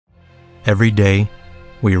Every day,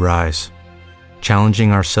 we rise,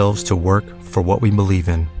 challenging ourselves to work for what we believe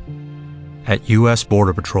in. At U.S.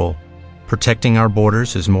 Border Patrol, protecting our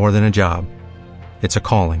borders is more than a job. It's a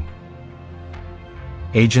calling.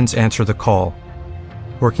 Agents answer the call,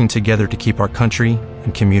 working together to keep our country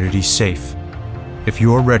and communities safe. If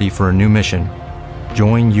you are ready for a new mission,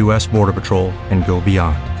 join U.S. Border Patrol and go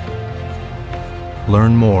beyond.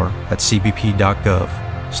 Learn more at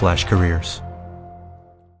cbp.gov/careers.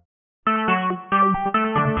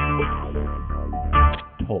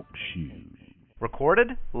 Talk shoes.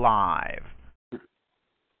 Recorded live.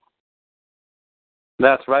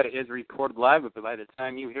 That's right. It is recorded live, but by the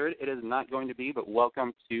time you hear it, it is not going to be. But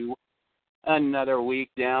welcome to another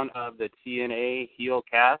week down of the TNA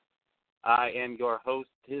Heelcast. I am your host,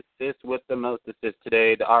 assist with the most assist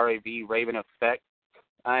today, the RAV Raven Effect.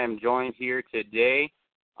 I am joined here today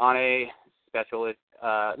on a special,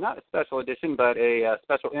 not a special edition, but a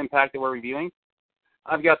special impact that we're reviewing.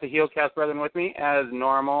 I've got the Heelcast brethren with me. As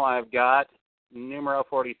normal, I've got Numero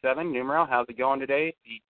 47. Numero, how's it going today?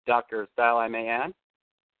 The doctor style, I may add.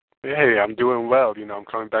 Hey, I'm doing well. You know, I'm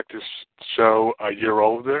coming back to show a year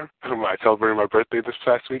older. I celebrated my birthday this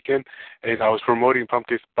past weekend, and I was promoting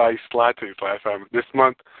pumpkin spice lattes last time. This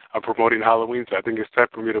month, I'm promoting Halloween, so I think it's time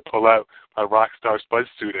for me to pull out my Rockstar Spud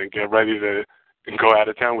suit and get ready to go out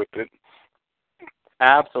of town with it.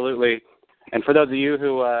 Absolutely. And for those of you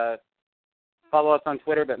who follow us on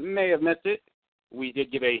Twitter but may have missed it, we did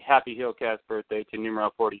give a happy Heelcast birthday to Numero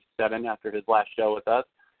 47 after his last show with us.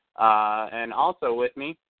 And also with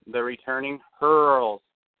me, the returning Hurls.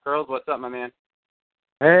 Hurls, what's up, my man?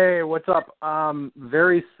 Hey, what's up?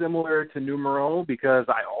 Very similar to Numero because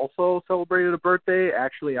I also celebrated a birthday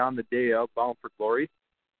actually on the day of Bound for Glory.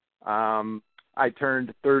 I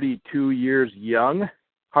turned 32 years young.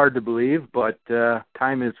 Hard to believe, but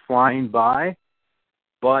time is flying by.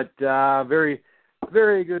 But very,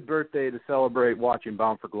 very good birthday to celebrate watching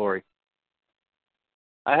Bound for Glory.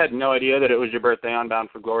 I had no idea that it was your birthday on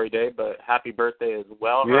Bound for Glory Day, but happy birthday as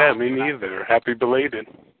well. Yeah, me neither. Happy belated.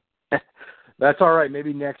 That's all right.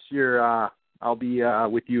 Maybe next year I'll be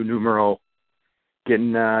with you, Numero,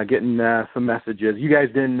 getting some messages. You guys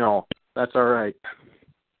didn't know. That's all right.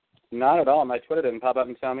 Not at all. My Twitter didn't pop up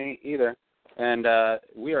and tell me either. And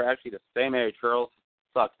we are actually the same age. Charles,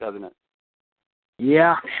 sucks, doesn't it?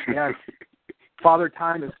 Yeah. Father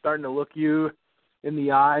Time is starting to look you in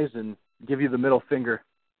the eyes and give you the middle finger.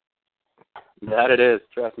 That it is,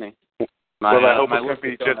 trust me. Well, I hope it's going to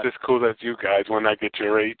be just as cool as you guys when I get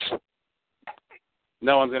your age.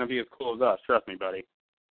 No one's going to be as cool as us, trust me, buddy.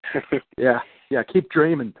 Yeah, keep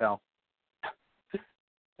dreaming, pal.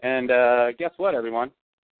 And guess what, everyone?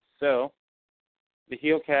 So, the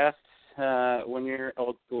Heelcast, when you're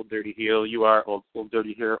old school dirty heel, you are old school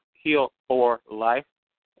dirty heel for life.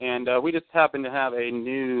 And we just happen to have a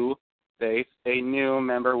new face, a new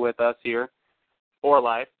member with us here for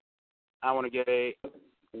life. I want to give a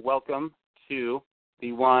welcome to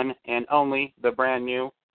the one and only, the brand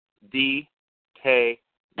new DK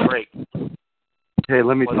Drake. Hey,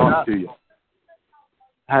 let me talk to you.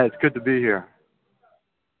 Hi, it's good to be here.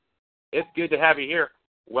 It's good to have you here.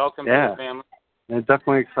 Welcome to the family. I'm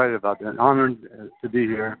definitely excited about that. Honored to be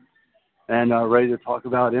here and ready to talk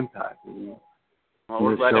about Impact. Well,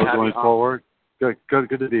 we're glad to have going you forward. Good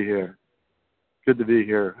to be here. Good to be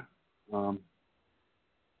here.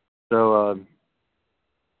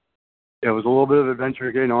 It was a little bit of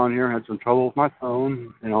adventure getting on here. I had some trouble with my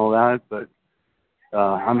phone and all that, but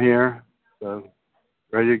I'm here, so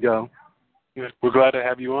ready to go. Yeah, we're glad to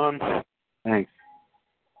have you on. Thanks.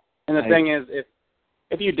 And the thing is,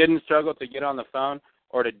 if you didn't struggle to get on the phone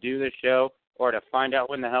or to do the show or to find out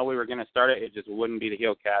when the hell we were going to start it, it just wouldn't be the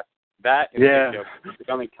Heelcast. That is the joke. It's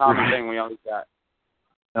the only common thing we always got.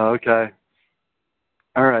 Okay.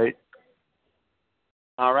 All right.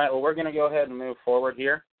 Well, we're going to go ahead and move forward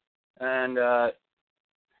here. And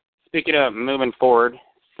speaking of moving forward,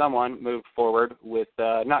 someone moved forward with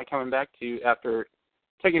not coming back to after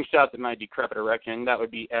taking shots at my decrepit erection. That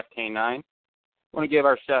would be FK9. I want to give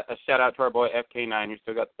a shout-out to our boy FK9, who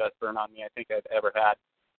still got the best burn on me I think I've ever had.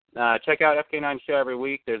 Check out FK9's show every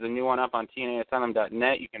week. There's a new one up on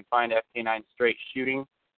TNAasylum.net. You can find FK9 Straight Shooting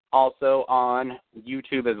also on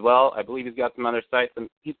YouTube as well. I believe he's got some other sites.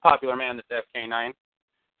 He's a popular man, this FK9.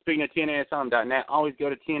 Speaking of TNAasylum.net, always go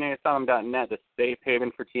to TNAasylum.net, the safe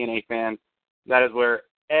haven for TNA fans. That is where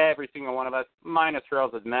every single one of us, minus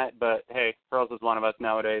Hurls, has met. But, hey, Hurls is one of us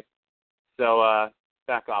nowadays. So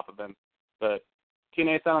back off of him. But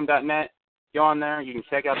TNAasylum.net, go on there. You can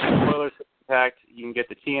check out the spoilers for Impact. You can get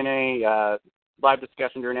the TNA live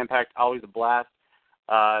discussion during Impact, always a blast.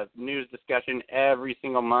 News discussion every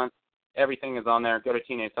single month. Everything is on there. Go to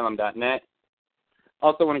tnasalem.net.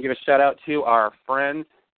 Also want to give a shout-out to our friends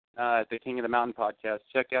at the King of the Mountain podcast.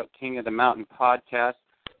 Check out King of the Mountain podcast.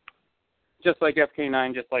 Just like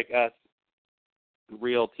FK9, just like us,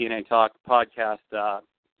 real TNA Talk podcast.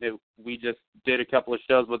 We just did a couple of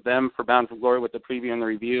shows with them for Bound for Glory with the preview and the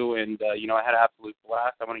review, and, I had an absolute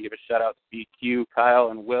blast. I want to give a shout-out to BQ, Kyle,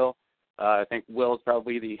 and Will. I think Will is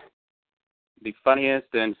probably the funniest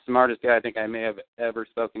and smartest guy I think I may have ever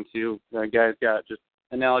spoken to. The guy's got just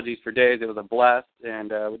analogies for days. It was a blast,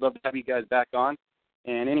 and we'd love to have you guys back on.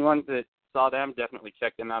 And anyone that saw them, definitely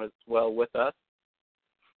check them out as well with us.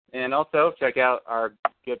 And also check out our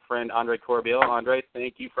good friend Andre Corbeil. Andre,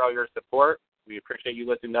 thank you for all your support. We appreciate you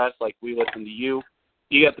listening to us like we listen to you.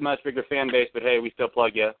 You got the much bigger fan base, but hey, we still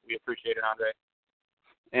plug you. We appreciate it, Andre.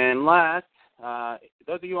 And last,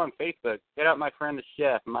 those of you on Facebook, get out my friend the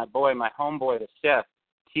Chef, my boy, my homeboy, the Chef,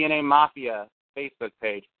 TNA Mafia Facebook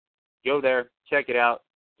page. Go there, check it out,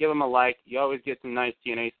 give him a like. You always get some nice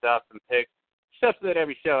TNA stuff, some pics. Chef's at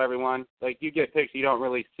every show, everyone. Like, you get pics you don't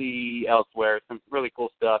really see elsewhere, some really cool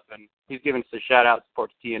stuff, and he's giving us a shout-out support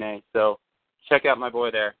to TNA. So check out my boy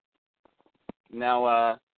there. Now,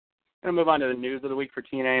 I'm going to move on to the news of the week for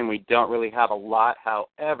TNA, and we don't really have a lot.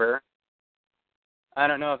 However, I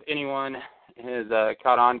don't know if anyone has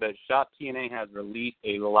caught on, but Shop TNA has released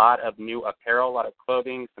a lot of new apparel, a lot of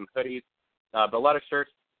clothing, some hoodies, but a lot of shirts.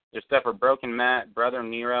 There's stuff for Broken Matt, Brother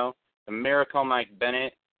Nero, the Miracle Mike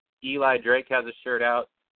Bennett, Eli Drake has a shirt out.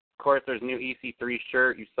 Of course, there's a new EC3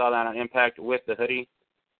 shirt. You saw that on Impact with the hoodie.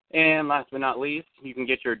 And last but not least, you can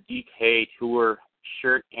get your DK Tour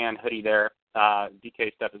shirt and hoodie there.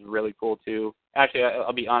 DK stuff is really cool too. Actually,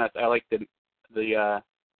 I'll be honest, I like the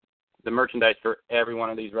merchandise for every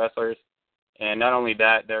one of these wrestlers. And not only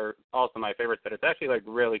that, they're also my favorites, but it's actually like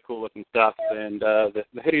really cool looking stuff. And the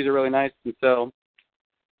hoodies are really nice. And so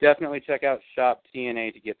definitely check out Shop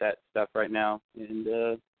TNA to get that stuff right now.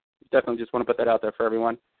 And definitely just want to put that out there for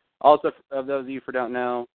everyone. Also, of those of you who don't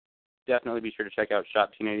know, definitely be sure to check out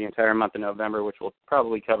Shop TNA the entire month of November, which we'll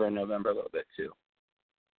probably cover in November a little bit too.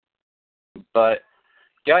 But,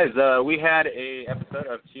 guys, we had a episode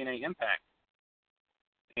of TNA Impact,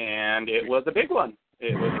 and it was a big one.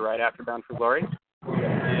 It was right after Bound for Glory.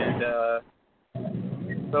 And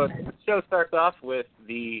so the show starts off with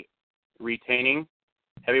the retaining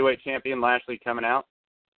heavyweight champion Lashley coming out.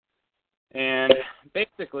 And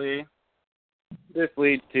basically, this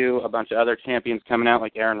leads to a bunch of other champions coming out,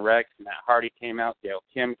 like Aaron Rex, Matt Hardy came out, Gail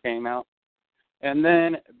Kim came out. And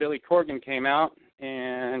then Billy Corgan came out,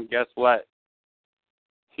 and guess what?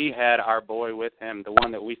 He had our boy with him, the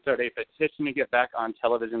one that we started a petition to get back on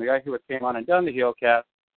television, the guy who came on and done the Heelcast,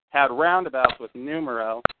 had roundabouts with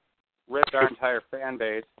Numero, ripped our entire fan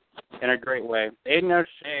base in a great way. Aiden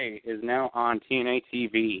O'Shea is now on TNA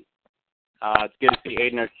TV. It's good to see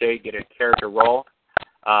Aiden O'Shea get a character role.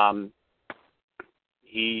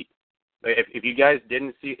 If you guys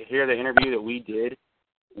didn't hear the interview that we did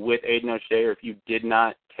with Aiden O'Shea, or if you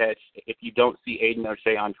don't see Aiden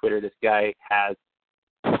O'Shea on Twitter, this guy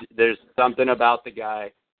there's something about the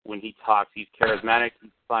guy when he talks. He's charismatic,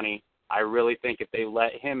 he's funny. I really think if they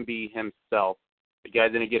let him be himself, the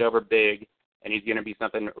guy's going to get over big, and he's going to be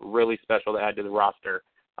something really special to add to the roster.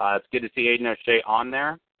 It's good to see Aiden O'Shea on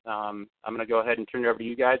there. I'm going to go ahead and turn it over to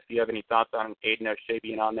you guys if you have any thoughts on Aiden O'Shea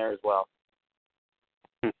being on there as well.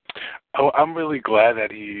 Oh, I'm really glad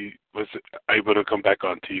that he was able to come back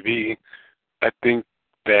on TV. I think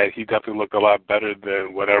that he definitely looked a lot better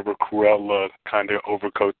than whatever Cruella kind of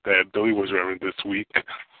overcoat that Billy was wearing this week.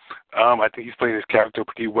 I think he's playing his character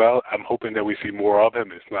pretty well. I'm hoping that we see more of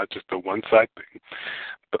him. It's not just a one-side thing.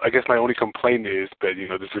 But I guess my only complaint is that,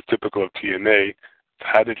 this is typical of TNA.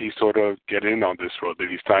 How did he sort of get in on this role?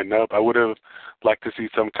 Did he sign up? I would have liked to see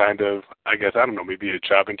some kind of, maybe a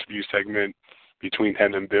job interview segment between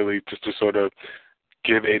him and Billy, just to sort of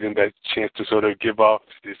give Aiden that chance to sort of give off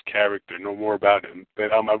this character, know more about him.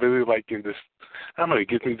 But I'm really liking this. It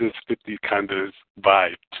gives me this 50 kind of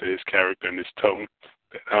vibe to his character and his tone.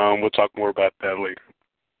 We'll talk more about that later.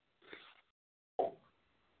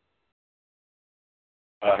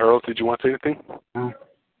 Harold, did you want to say anything?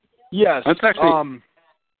 Yes. That's actually.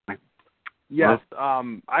 Yes.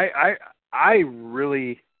 I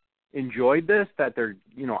really enjoyed this, that they're,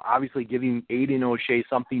 obviously giving Aiden O'Shea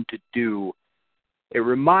something to do. It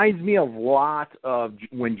reminds me a lot of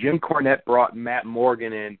when Jim Cornette brought Matt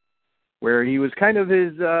Morgan in, where he was kind of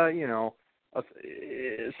his,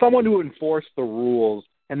 someone who enforced the rules.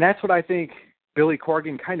 And that's what I think Billy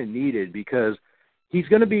Corgan kind of needed, because he's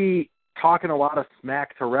going to be talking a lot of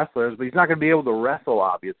smack to wrestlers, but he's not going to be able to wrestle,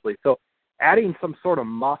 obviously. So adding some sort of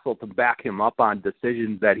muscle to back him up on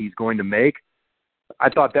decisions that he's going to make. I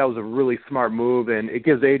thought that was a really smart move, and it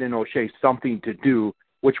gives Aiden O'Shea something to do,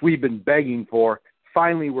 which we've been begging for.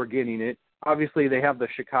 Finally, we're getting it. Obviously, they have the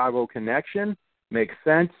Chicago connection. Makes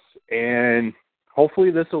sense, and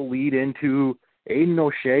hopefully this will lead into Aiden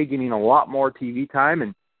O'Shea getting a lot more TV time,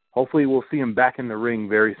 and hopefully we'll see him back in the ring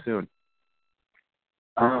very soon.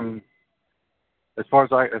 As far as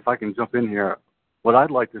if I can jump in here, what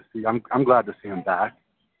I'd like to see, I'm glad to see him back.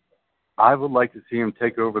 I would like to see him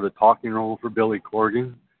take over the talking role for Billy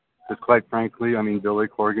Corgan, because quite frankly, I mean, Billy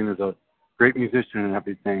Corgan is a great musician and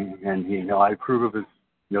everything, and I approve of his,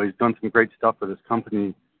 he's done some great stuff with his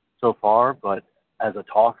company so far, but as a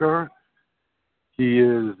talker, he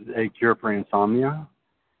is a cure for insomnia.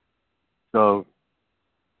 So,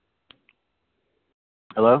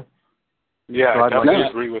 hello? Yeah, so I definitely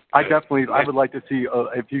agree with that. I would like to see,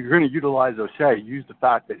 if you're going to utilize O'Shea, use the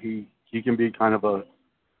fact that he can be kind of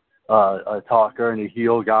a talker and a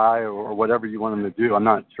heel guy or whatever you want him to do. I'm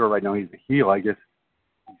not sure right now he's a heel. I guess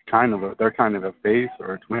they're kind of a face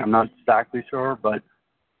or a twin. I'm not exactly sure, but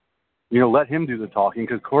let him do the talking,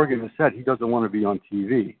 because Corgan has said he doesn't want to be on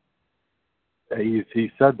TV.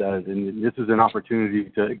 He said that, and this is an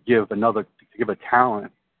opportunity to give a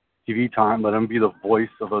talent TV time, let him be the voice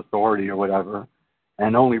of authority or whatever,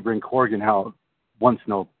 and only bring Corgan out once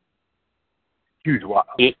in a huge while.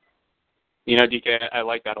 DK, I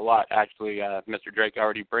like that a lot, actually. Mr. Drake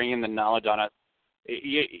already bringing the knowledge on us.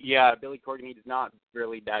 Yeah, Billy Corgan, he's not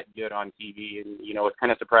really that good on TV, and, it's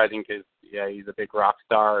kind of surprising because, he's a big rock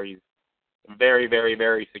star. He's very, very,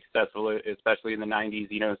 very successful, especially in the 90s,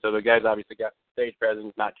 so the guy's obviously got stage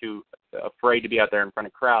presence, not too afraid to be out there in front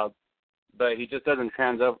of crowds, but he just doesn't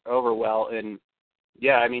over well, and,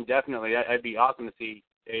 definitely, I'd be awesome to see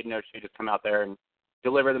Aiden O'Shea just come out there and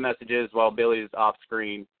deliver the messages while Billy's off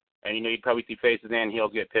screen. And, you'd probably see faces and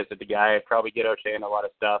heels get pissed at the guy. I'd probably get O'Shea in a lot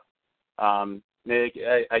of stuff.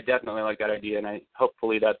 I definitely like that idea, and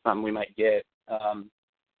hopefully that's something we might get.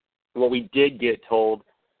 What we did get told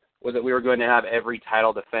was that we were going to have every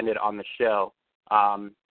title defended on the show.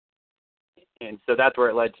 And so that's where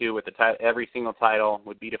it led to, with every single title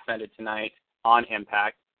would be defended tonight on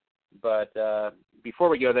Impact. But before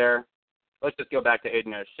we go there, let's just go back to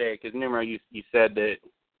Aiden O'Shea, because Numero, you said that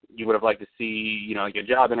you would have liked to see, like a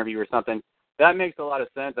job interview or something. That makes a lot of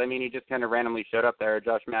sense. I mean, he just kind of randomly showed up there.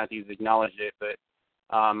 Josh Matthews acknowledged it. But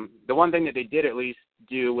the one thing that they did at least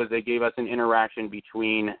do was they gave us an interaction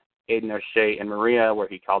between Aiden O'Shea and Maria where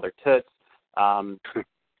he called her toots.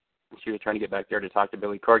 She was trying to get back there to talk to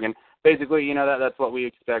Billy Corgan. Basically, that's what we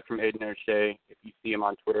expect from Aiden O'Shea. If you see him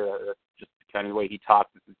on Twitter, that's just kind of the way he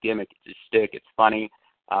talks. It's his gimmick. It's his shtick. It's funny.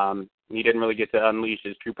 He didn't really get to unleash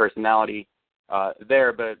his true personality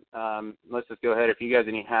there, but let's just go ahead. If you guys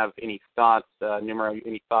have any thoughts, Numero,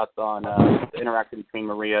 any thoughts on the interaction between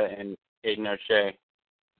Maria and Aiden O'Shea?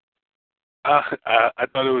 I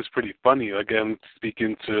thought it was pretty funny. Again,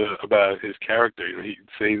 speaking about his character, he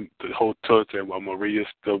saying the whole Toots, and while Maria's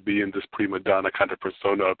still being this prima donna kind of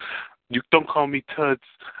persona of, you don't call me Toots,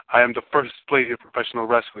 I am the first lady of professional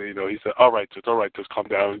wrestling. He said, all right, Toots, calm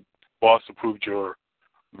down. Boss approved your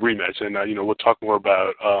rematch, and we'll talk more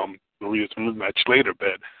about Maria's rematch later.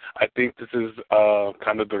 But I think this is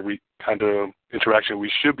kind of the interaction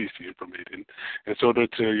we should be seeing from Aiden. And so to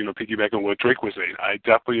piggyback on what Drake was saying, I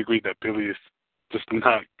definitely agree that Billy is just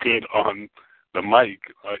not good on the mic,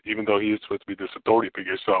 even though he is supposed to be this authority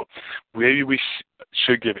figure. So maybe we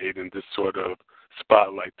should give Aiden this sort of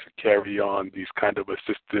spotlight to carry on these kind of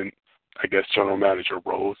assistant, I guess, general manager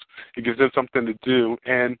roles. It gives him something to do,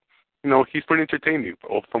 and he's pretty entertaining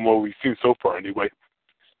from what we've seen so far, anyway.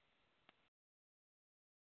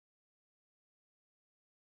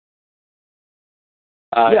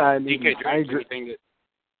 I agree. I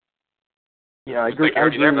agree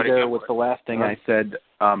there with the last thing I said.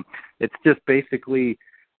 It's just basically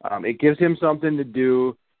it gives him something to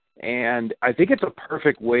do, and I think it's a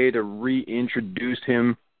perfect way to reintroduce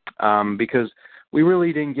him because we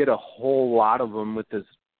really didn't get a whole lot of him with his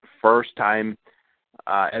first time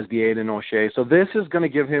as the Aiden O'Shea. So this is going to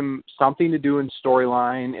give him something to do in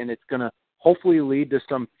storyline, and it's going to hopefully lead to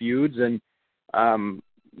some feuds. And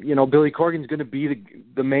Billy Corgan's going to be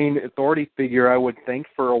the main authority figure, I would think,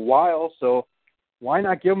 for a while. So why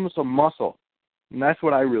not give him some muscle? And that's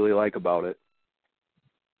what I really like about it.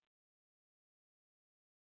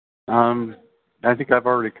 I think I've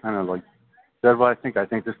already kind of said what I think. I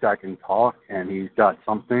think this guy can talk, and he's got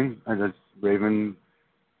something, as Raven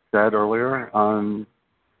said earlier.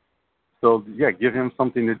 So yeah, give him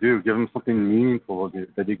something to do. Give him something meaningful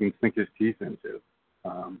that he can sink his teeth into.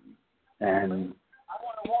 And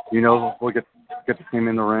we'll get the team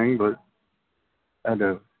in the ring, but I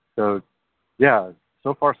know. So, yeah,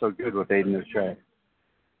 so far so good with Aiden O'Shea.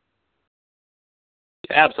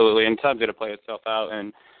 Absolutely, and time's going to play itself out,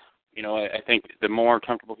 and I think the more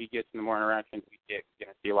comfortable he gets and the more interactions we get, we're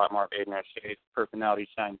going to see a lot more of Aiden O'Shea's personality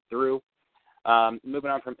shine through.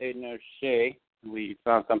 Moving on from Aiden O'Shea, we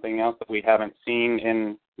found something else that we haven't seen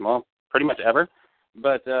in, pretty much ever.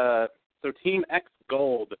 But so Team X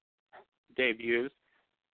Gold debuts,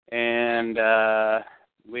 and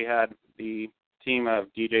we had the team of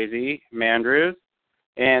DJZ, Mandrews,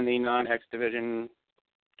 and the non-X Division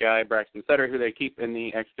guy, Braxton Sutter, who they keep in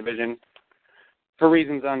the X Division for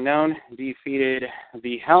reasons unknown, defeated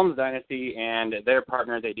the Helms Dynasty and their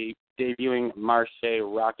partner, debuting Marche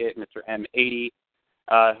Rocket, Mr. M80,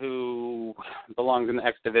 who belongs in the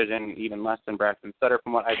X Division even less than Braxton Sutter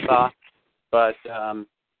from what I saw. But,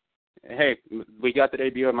 hey, we got the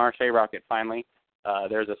debut of Marche Rocket finally.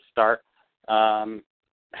 There's a start.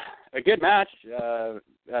 A good match.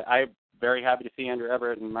 I'm very happy to see Andrew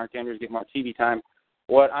Everett and Mark Andrews get more TV time.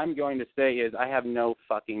 What I'm going to say is I have no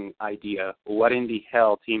fucking idea what in the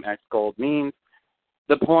hell Team X Gold means.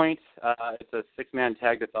 The point, it's a six-man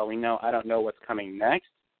tag. That's all we know. I don't know what's coming next.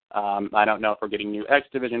 I don't know if we're getting new X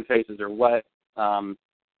Division faces or what.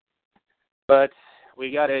 But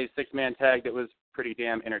we got a six-man tag that was pretty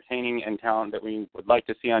damn entertaining and talent that we would like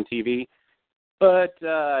to see on TV. But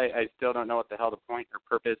I still don't know what the hell the point or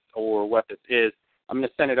purpose or what this is. I'm going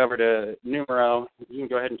to send it over to Numero. You can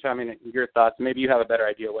go ahead and chime in your thoughts. Maybe you have a better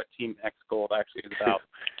idea what Team X Gold actually is about.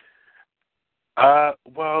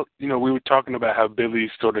 Well, we were talking about how Billy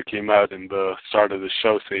sort of came out in the start of the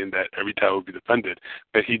show saying that every title would be defended.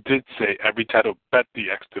 But he did say every title but the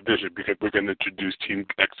X Division because we're going to introduce Team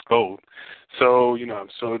X Gold. So, I'm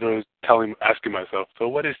sort of asking myself, so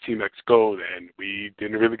what is Team X Gold? And we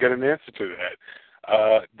didn't really get an answer to that.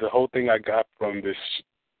 The whole thing I got from this,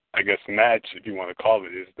 I guess, match, if you want to call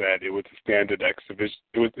it, is that it was a standard X Division.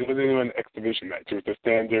 It wasn't even an X Division match. It was a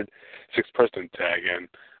standard six-person tag. And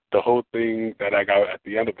the whole thing that I got at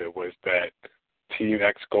the end of it was that Team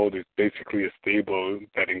X Gold is basically a stable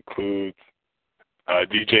that includes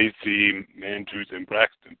DJZ, Mandrews, and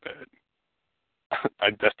Braxton.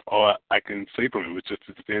 That's all I can say from it. It was just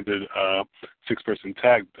a standard six-person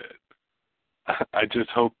tag bed. I just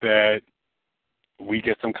hope that we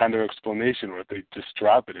get some kind of explanation, or if they just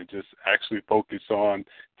drop it and just actually focus on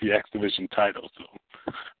the X Division title. So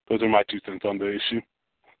those are my 2 cents on the issue.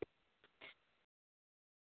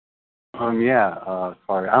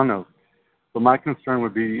 Sorry, I don't know. But my concern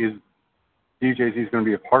would be, is DJZ going to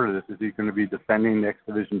be a part of this? Is he going to be defending the X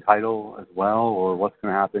Division title as well, or what's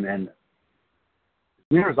going to happen? And as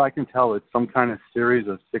near as I can tell, it's some kind of series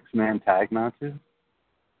of six-man tag matches.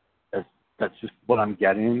 That's just what I'm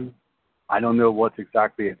getting. I don't know what's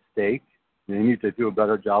exactly at stake. They need to do a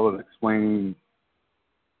better job of explaining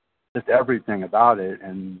just everything about it,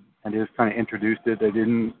 and they just kind of introduced it. They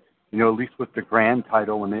didn't, at least with the grand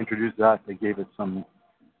title, when they introduced that, they gave you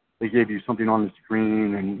something on the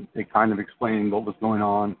screen, and they kind of explained what was going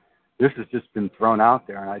on. This has just been thrown out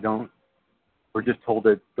there, and we're just told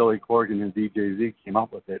that Billy Corgan and DJZ came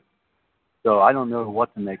up with it. So I don't know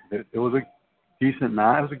what to make of it. It was a decent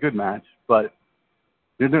match. It was a good match, but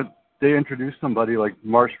they introduced somebody like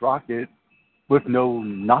Marsh Rocket with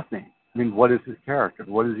nothing. I mean, what is his character?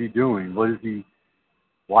 What is he doing?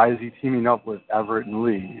 Why is he teaming up with Everett and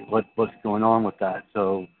Lee? What's going on with that?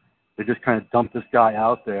 So they just kind of dumped this guy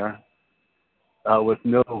out there with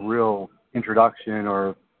no real introduction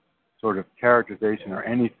or sort of characterization or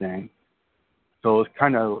anything. So it was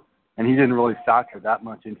kind of, and he didn't really factor that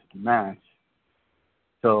much into the match.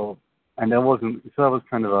 So that was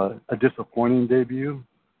kind of a disappointing debut.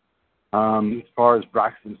 As far as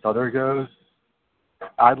Braxton Sutter goes,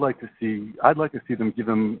 I'd like to see them give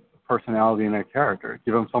him personality and a character,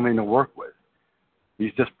 give him something to work with.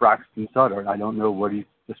 He's just Braxton Sutter. I don't know what he's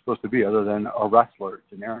supposed to be other than a wrestler,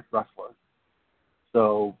 generic wrestler.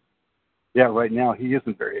 So, yeah, right now he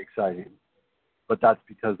isn't very exciting. But that's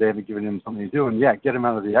because they haven't given him something to do. And, yeah, get him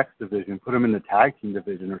out of the X division, put him in the tag team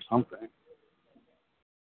division or something.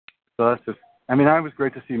 So that's just, I mean, it was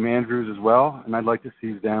great to see Mandrews as well, and I'd like to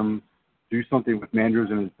see them do something with Mandrews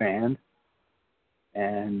and his band.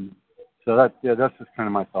 And so that's just kind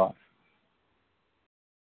of my thoughts.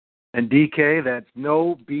 And DK, that's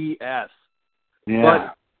no BS.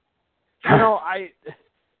 Yeah. But,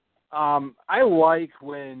 I like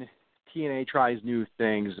when TNA tries new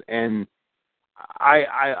things, and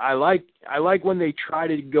I like when they try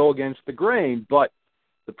to go against the grain, but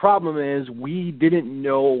the problem is we didn't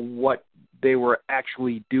know what they were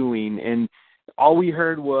actually doing, and all we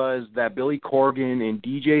heard was that Billy Corgan and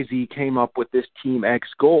DJZ came up with this Team X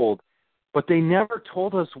Gold, but they never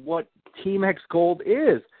told us what Team X Gold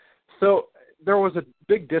is. So there was a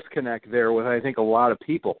big disconnect there with, I think, a lot of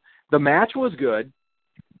people. The match was good,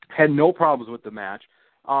 had no problems with the match.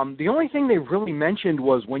 The only thing they really mentioned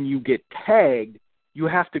was when you get tagged, you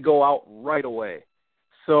have to go out right away.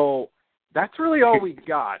 So that's really all we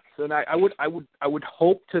got. So I would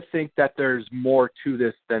hope to think that there's more to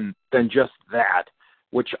this than just that,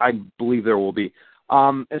 which I believe there will be.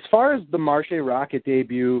 As far as the Marche Rocket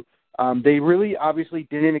debut, they really obviously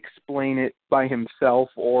didn't explain it by himself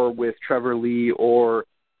or with Trevor Lee or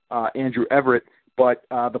Andrew Everett, but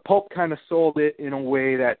the Pope kind of sold it in a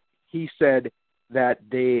way that he said that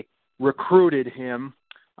they recruited him.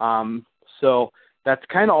 So that's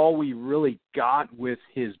kind of all we really got with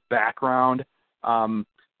his background.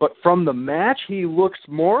 But from the match, he looks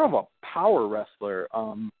more of a power wrestler.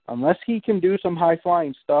 Unless he can do some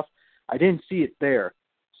high-flying stuff, I didn't see it there.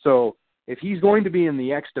 So if he's going to be in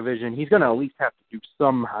the X division, he's going to at least have to do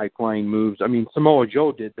some high-flying moves. I mean, Samoa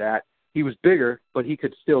Joe did that. He was bigger, but he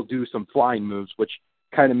could still do some flying moves, which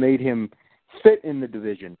kind of made him fit in the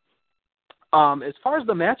division. As far as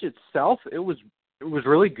the match itself, it was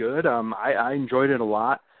really good. I enjoyed it a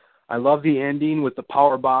lot. I love the ending with the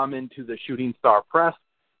power bomb into the shooting star press.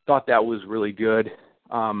 Thought that was really good.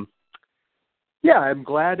 Yeah, I'm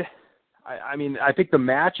glad. I mean, I think the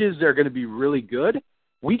matches are going to be really good.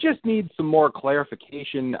 We just need some more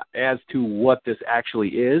clarification as to what this actually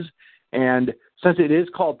is. And since it is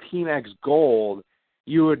called Team X Gold,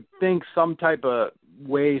 you would think some type of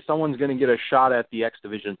way someone's going to get a shot at the X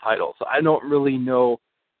Division title. So I don't really know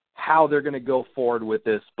how they're going to go forward with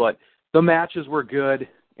this, but the matches were good,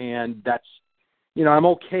 and that's, I'm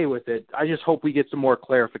okay with it. I just hope we get some more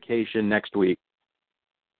clarification next week.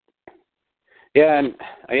 Yeah, and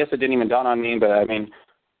I guess it didn't even dawn on me, but I mean,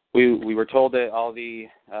 we were told that all the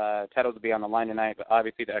titles would be on the line tonight, but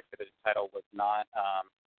obviously the X Division title was not.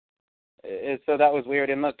 So that was weird.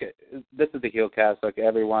 And look, this is the Heelcast. Look,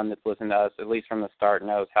 everyone that's listened to us, at least from the start,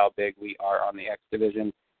 knows how big we are on the X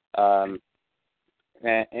Division.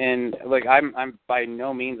 And like, I'm by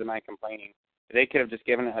no means am I complaining. They could have just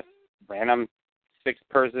given a random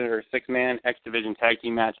 6-person or 6-man X Division tag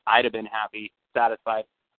team match. I'd have been happy, satisfied.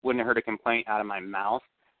 Wouldn't have heard a complaint out of my mouth.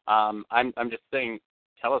 I'm just saying,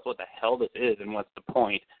 tell us what the hell this is and what's the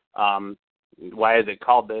point. Why is it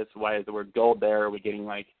called this? Why is the word gold there? Are we getting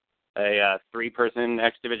like a 3-person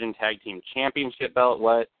X Division tag team championship belt?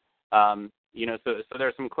 What? So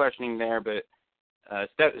there's some questioning there, but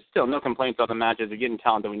still no complaints on the matches. We're getting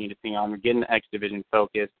talent that we need to see on. We're getting the X Division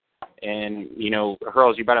focused. And,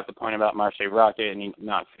 Hurls, you brought up the point about Marche Rocket and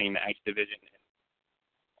not fitting the X Division.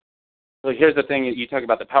 Look, here's the thing. You talk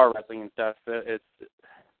about the power wrestling and stuff. It's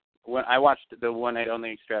when I watched the One Night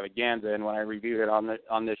Only Extravaganza, and when I reviewed it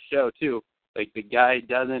on this show too, like, the guy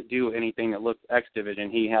doesn't do anything that looks X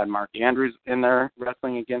Division. He had Mark Andrews in there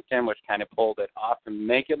wrestling against him, which kind of pulled it off to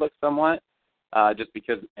make it look somewhat, just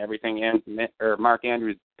because everything Mark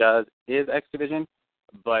Andrews does is X Division,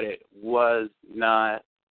 but it was not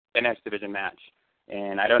an X Division match.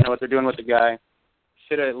 And I don't know what they're doing with the guy.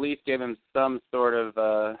 Should have at least give him some sort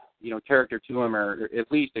of character to him, or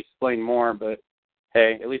at least explain more. But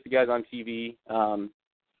hey, at least the guy's on TV.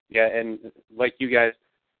 And like you guys,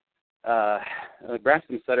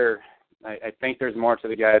 Braxton Sutter, I think there's more to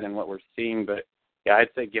the guy than what we're seeing. But yeah, I'd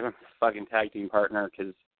say give him a fucking tag team partner,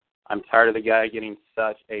 because I'm tired of the guy getting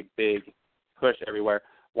such a big push everywhere.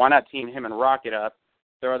 Why not team him and Rocket up,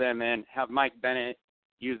 throw them in, have Mike Bennett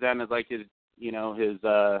use them as like his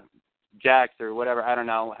Jacks or whatever. I don't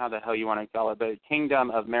know how the hell you want to call it, but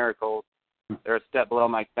Kingdom of Miracles. They're a step below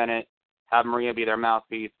Mike Bennett. Have Maria be their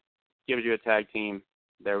mouthpiece. Gives you a tag team.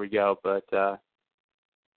 There we go. But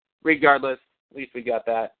regardless, at least we got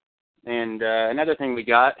that. And another thing we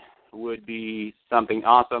got would be something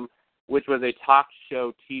awesome, which was a talk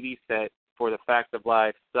show TV set for the Facts of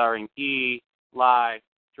Life starring Eli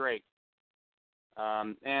Drake.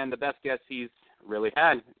 And the best guest he's really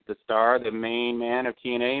had, the star, the main man of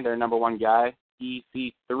TNA, their number one guy,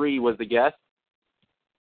 EC3 was the guest.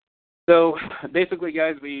 So basically,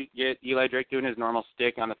 guys, we get Eli Drake doing his normal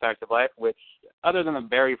stick on the Facts of Life, which, other than the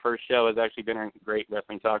very first show, has actually been a great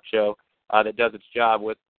wrestling talk show that does its job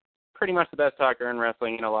with pretty much the best talker in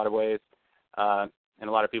wrestling in a lot of ways, in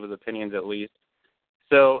a lot of people's opinions at least.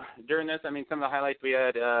 So during this, some of the highlights we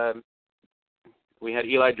had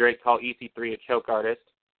Eli Drake call EC3 a choke artist.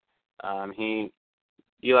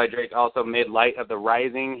 Eli Drake also made light of the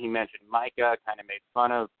Rising. He mentioned Micah, kind of made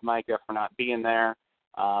fun of Micah for not being there.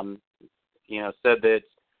 Said that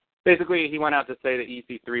basically he went out to say that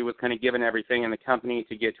EC3 was kind of given everything in the company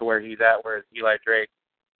to get to where he's at, whereas Eli Drake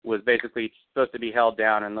was basically supposed to be held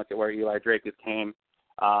down, and look at where Eli Drake has came.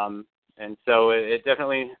 And so it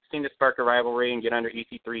definitely seemed to spark a rivalry and get under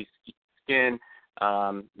EC3's skin.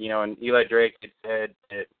 And Eli Drake had said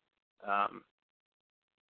that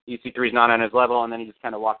EC3 is not on his level, and then he just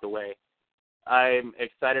kind of walked away. I'm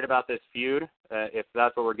excited about this feud, if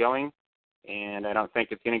that's where we're going, and I don't think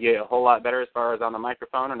it's going to get a whole lot better as far as on the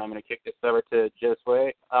microphone, and I'm going to kick this over to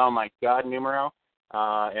Josue. Oh, my God, Numero.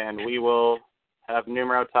 And we will have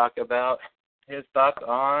Numero talk about his thoughts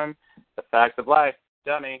on the facts of life.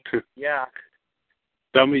 Dummy. Yeah.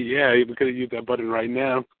 Dummy, yeah, we could have used that button right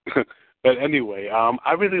now. But anyway,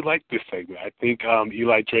 I really like this segment. I think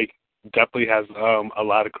Eli Drake definitely has a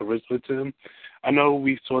lot of charisma to him. I know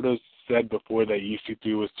we sort of said before that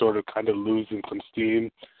EC3 was sort of kind of losing some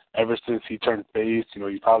steam ever since he turned face.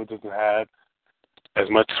 He probably doesn't have as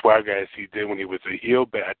much swagger as he did when he was a heel,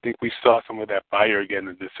 but I think we saw some of that fire again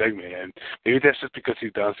in this segment, and maybe that's just because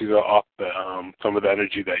he's bouncing off the some of the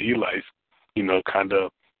energy that Eli's, kind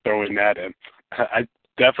of throwing at him. I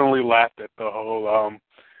definitely laughed at the whole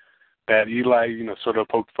that Eli, sort of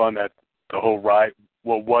poked fun at the whole ride,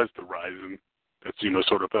 what was the rise, and that's,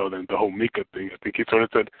 sort of felt in the whole Mika thing. I think he sort of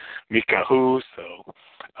said, Mika who? So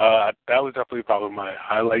that was definitely probably my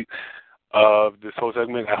highlight of this whole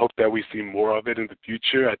segment. I hope that we see more of it in the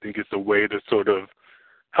future. I think it's a way to sort of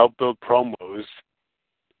help build promos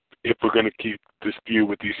if we're going to keep this feud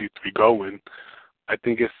with EC3 going. I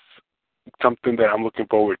think it's something that I'm looking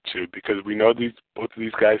forward to because we know both of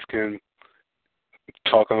these guys can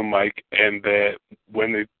talk on the mic, and that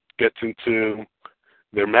when it gets into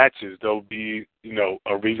their matches, there'll be,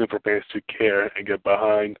 a reason for fans to care and get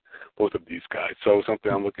behind both of these guys. So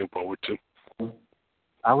something I'm looking forward to.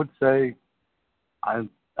 I would say I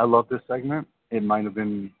love this segment. It might have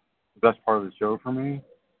been the best part of the show for me.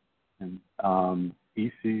 And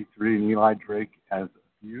EC3 and Eli Drake as a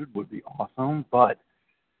feud would be awesome, but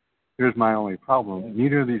here's my only problem.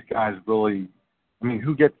 Neither of these guys really,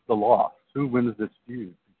 who gets the loss? Who wins this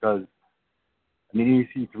feud? Because,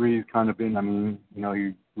 EC3 has kind of been,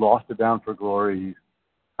 he lost it Down for Glory. He's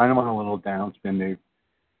kind of on a little downspin.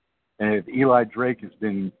 And if Eli Drake has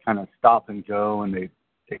been kind of stop and go, and they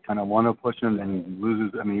kind of want to push him, and he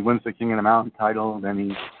loses. He wins the King of the Mountain title, and then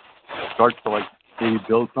he starts to, maybe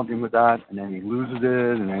build something with that, and then he loses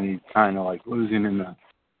it, and then he's kind of, losing in the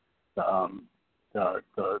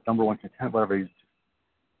number one content, whatever.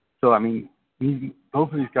 So,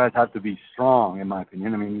 both of these guys have to be strong, in my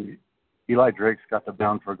opinion. Eli Drake's got the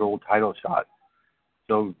Bound for Gold title shot,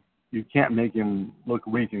 so you can't make him look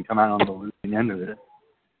weak and come out on the losing end of it.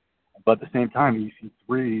 But at the same time,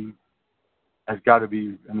 EC3 has got to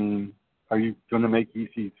be, are you going to make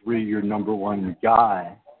EC3 your number one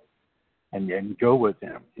guy and go with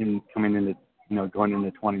him going into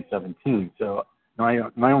 2017? So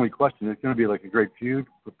my only question is going to be a great feud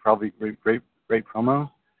with probably great promos,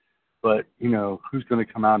 but who's going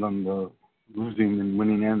to come out on the losing and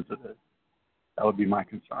winning ends of it? That would be my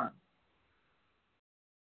concern.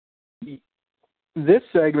 This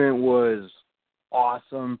segment was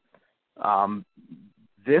awesome.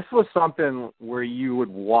 This was something where you would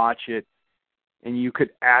watch it and you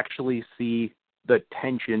could actually see the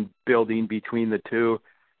tension building between the two.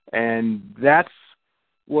 And that's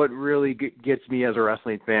what really gets me as a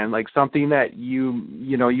wrestling fan. Something that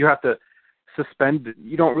you have to suspend.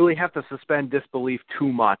 You don't really have to suspend disbelief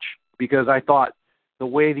too much, because I thought the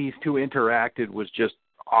way these two interacted was just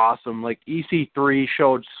awesome. EC3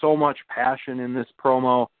 showed so much passion in this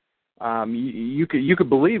promo. You could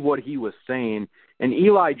believe what he was saying. And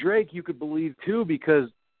Eli Drake, you could believe too, because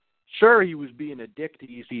sure, he was being a dick to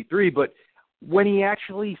EC3, but when he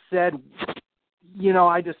actually said,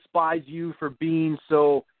 I despise you for being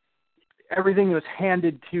so, everything was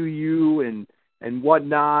handed to you and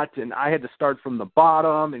whatnot, and I had to start from the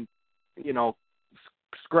bottom and,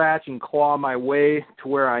 scratch and claw my way to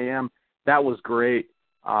where I am, that was great.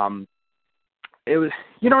 It was,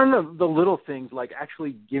 and the little things,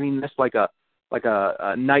 actually giving this like a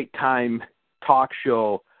nighttime talk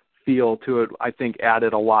show feel to it, I think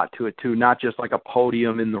added a lot to it too, not just like a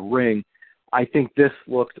podium in the ring. I think this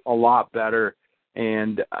looked a lot better,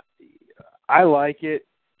 and I like it.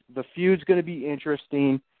 The feud's going to be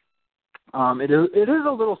interesting. It is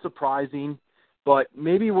a little surprising, but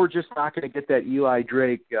maybe we're just not going to get that Eli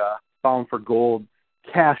Drake Bound for Gold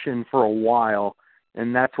cash in for a while,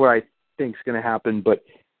 and that's what I think is going to happen. But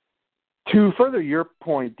to further your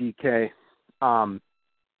point, DK,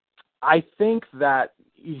 I think that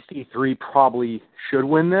EC3 probably should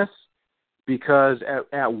win this, because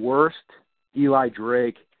at worst, Eli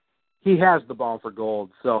Drake he has the Bound for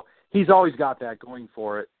Gold. So he's always got that going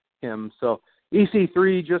for him. So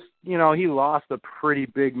EC3 just, he lost a pretty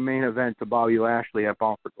big main event to Bobby Lashley at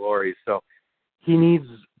Bound for Glory. So he needs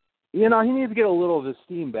to get a little of his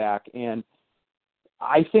steam back. And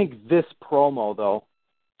I think this promo, though,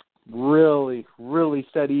 really, really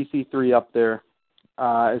set EC3 up there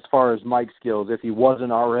as far as mic skills, if he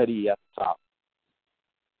wasn't already at the top.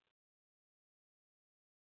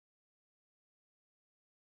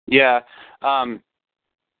 Yeah.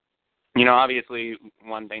 Obviously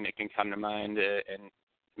one thing that can come to mind, and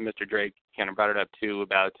Mr. Drake kind of brought it up too,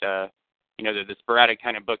 about, the sporadic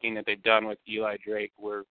kind of booking that they've done with Eli Drake,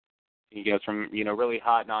 where he goes from, really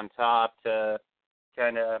hot and on top to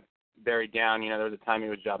kind of buried down. There was a time he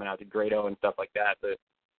was jobbing out to Grado and stuff like that. But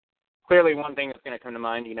clearly one thing that's going to come to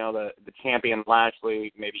mind, the champion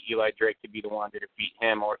Lashley, maybe Eli Drake could be the one to defeat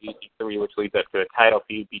him, or EC3, which leads up to a title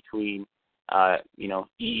feud between,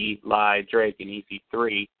 Eli Drake and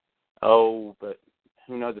EC3. Oh, but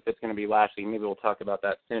who knows if it's going to be Lashley. Maybe we'll talk about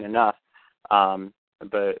that soon enough.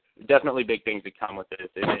 But definitely big things to come with this.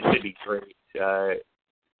 It should be great.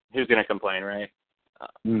 Who's going to complain, right?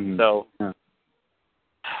 So,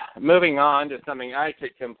 moving on to something I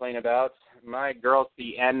could complain about. My girl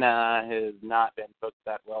Sienna has not been booked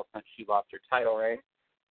that well since she lost her title reign.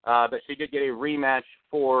 But she did get a rematch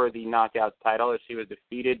for the Knockouts title as she was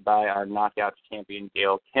defeated by our Knockouts champion,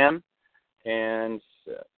 Gail Kim. And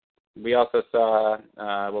we also saw,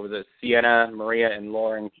 Sienna, Maria, and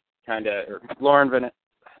Lauren Von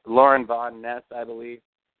Ness, I believe.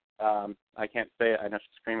 I can't say it. I know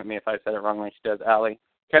she'll scream at me if I said it wrongly. She does, Allie.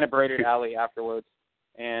 Kind of berated Allie afterwards.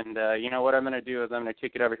 And what I'm going to do is I'm going to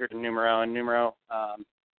kick it over here to Numero. And Numero,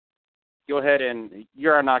 go ahead, and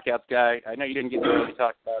you're our Knockouts guy. I know you didn't get to really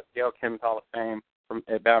talk about Gail Kim's Hall of Fame from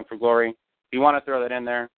Bound for Glory. If you want to throw that in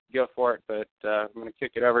there, go for it. But I'm going to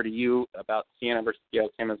kick it over to you about Sienna versus Gail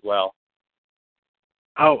Kim as well.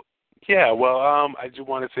 Oh, yeah. Well, I just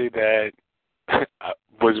want to say that I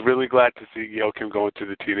was really glad to see Gail Kim go into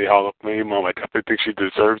the TNA Hall of Fame. I definitely think she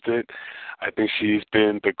deserves it. I think she's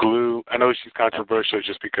been the glue. I know she's controversial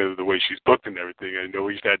just because of the way she's booked and everything. I know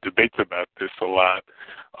we've had debates about this a lot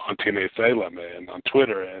on TNA Asylum and on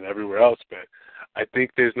Twitter and everywhere else, but I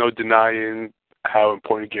think there's no denying how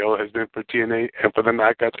important Gail has been for TNA and for the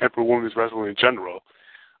Knockouts and for women's wrestling in general.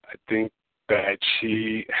 I think that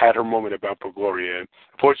she had her moment at Bound for Glory, and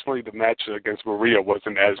unfortunately the match against Maria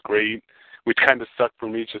wasn't as great, which kind of sucked for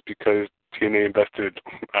me just because TNA invested,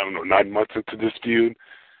 9 months into this feud,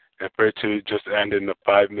 and for it to just end in a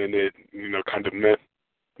 5-minute, kind of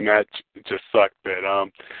match, it just sucked. But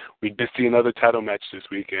we did see another title match this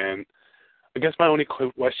weekend. I guess my only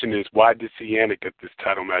question is, why did Sienna get this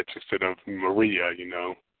title match instead of Maria,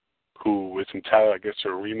 who was entitled, I guess, to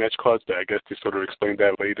a rematch clause, but I guess they sort of explained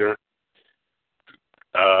that later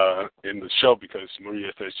in the show, because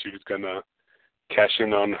Maria said she was going to cash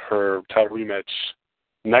in on her title rematch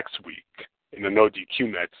next week in a no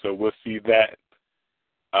DQ match. So we'll see that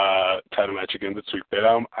title match again this week. But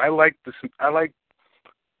I like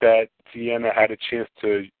that Sienna had a chance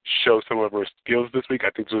to show some of her skills this week. I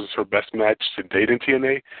think this was her best match to date in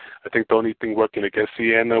TNA. I think the only thing working against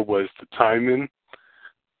Sienna was the timing.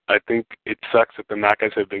 I think it sucks that the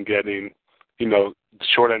Knockouts have been getting, the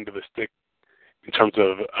short end of the stick in terms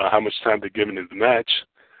of how much time they're given in the match.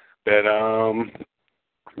 That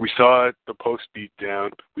we saw the post beat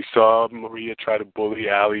down. We saw Maria try to bully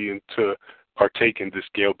Allie into partake in this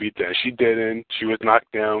Gail beatdown. She didn't. She was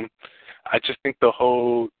knocked down. I just think the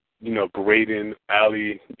whole, berating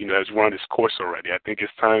Allie, has run its course already. I think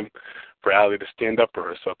it's time for Allie to stand up for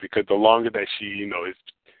herself, because the longer that she,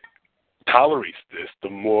 tolerates this, the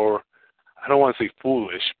more, I don't want to say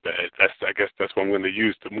foolish, but I guess that's what I'm going to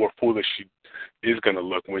use, the more foolish she is going to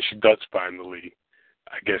look when she does finally,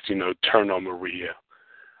 I guess, turn on Maria.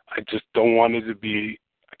 I just don't want it to be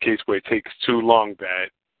a case where it takes too long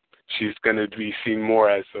that she's going to be seen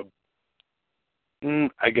more as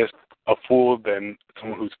a fool than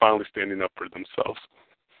someone who's finally standing up for themselves.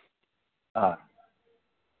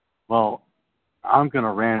 Well, I'm going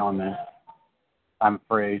to rant on this, I'm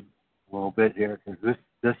afraid, a little bit here, because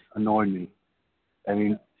this annoyed me. I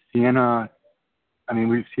mean, Sienna,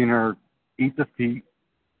 we've seen her eat defeat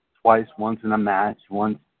twice, once in a match,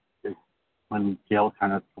 once when Gail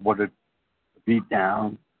kind of thwarted the beat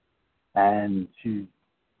down, and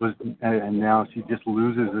now she just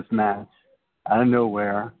loses this match out of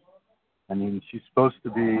nowhere. She's supposed to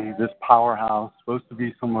be this powerhouse, supposed to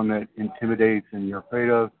be someone that intimidates and you're afraid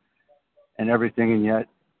of and everything, and yet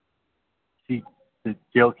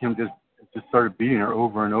Gail Kim just started beating her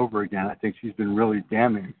over and over again. I think she's been really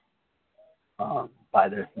damaged. by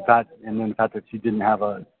this. In fact, and then the fact that she didn't have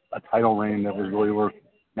a title reign that was really worth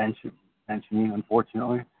mentioning,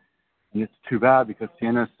 unfortunately. And it's too bad because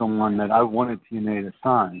Sienna is someone that I wanted TNA to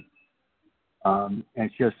sign.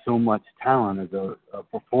 And she has so much talent as a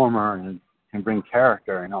performer and can bring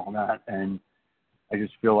character and all that. And I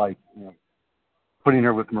just feel like, putting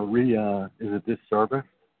her with Maria is a disservice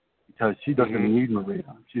because she doesn't need Maria.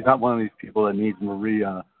 She's not one of these people that needs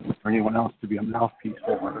Maria or anyone else to be a mouthpiece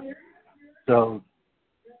for her. So,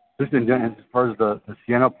 as far as the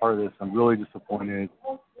Sienna part of this, I'm really disappointed.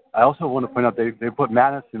 I also want to point out they put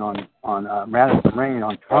Madison on Madison Rain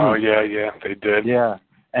on comedy. Oh yeah, they did. Yeah,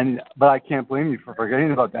 but I can't blame you for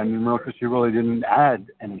forgetting about that anymore because she really didn't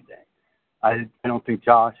add anything. I don't think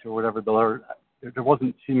Josh or whatever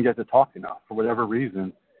she didn't get to talk enough for whatever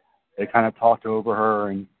reason. They kind of talked over her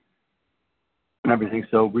and everything,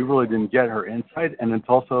 so we really didn't get her insight. And it's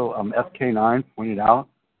also FK9 pointed out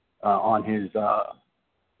on his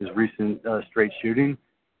recent straight shooting.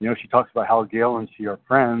 She talks about how Gail and she are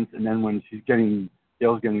friends, and then when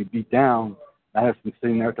Gail's getting beat down, Madison's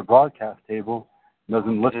sitting there at the broadcast table and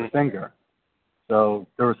doesn't lift a finger. So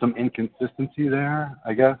there was some inconsistency there,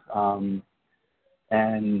 I guess.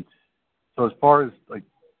 And so as far as like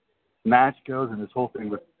match goes and this whole thing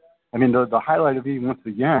the highlight of it once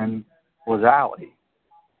again was Allie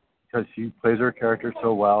because she plays her character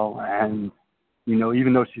so well, and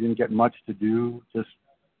even though she didn't get much to do, just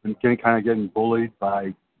getting bullied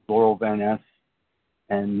by Laurel Van Ness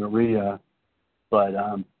and Maria, but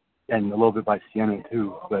and a little bit by Sienna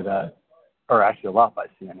too, or actually a lot by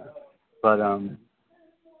Sienna. But I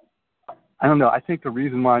don't know. I think the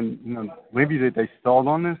reason why maybe they stalled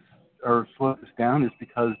on this or slowed this down is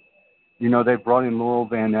because they brought in Laurel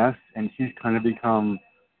Van Ness and she's kind of become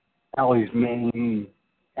Allie's main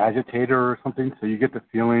agitator or something. So you get the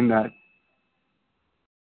feeling that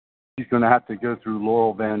she's going to have to go through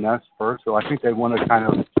Laurel Van Ness first. So I think they want to kind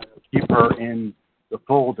of keep her in the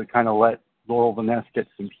fold to kind of let Laurel Van Ness get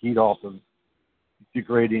some heat off of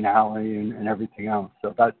degrading Allie and everything else.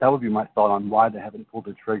 So that would be my thought on why they haven't pulled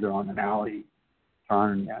the trigger on an Allie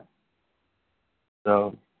turn yet.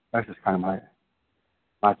 So that's just kind of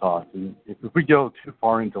my thoughts. And if we go too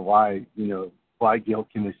far into why Gail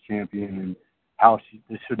Kim is champion and how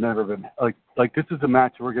this should never have been like this is a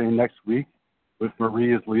match we're getting next week with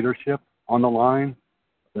Maria's leadership on the line,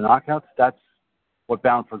 the knockouts. That's what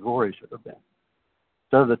Bound for Glory should have been.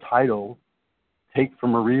 Instead of the title, take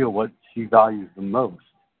from Maria what she values the most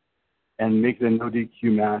and make it a no DQ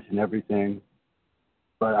match and everything.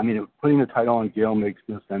 But putting the title on Gail makes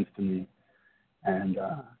no sense to me. And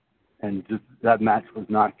just that match was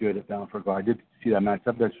not good at Bound for Glory. I did see that match.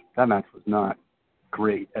 That match was not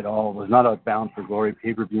great at all. It was not a Bound for Glory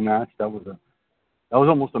pay-per-view match. That was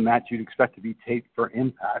almost a match you'd expect to be taped for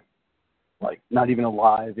Impact, like not even a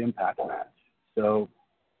live Impact match. So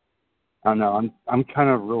I don't know. I'm kind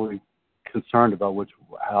of really concerned about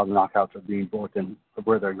how the knockouts are being booked and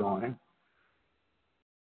where they're going.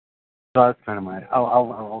 So that's kind of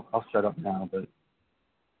I'll shut up now. But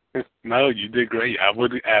no, you did great. I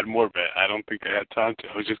would add more, but I don't think I had time to.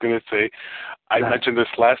 I was just gonna say, I mentioned this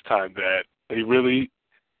last time that they really.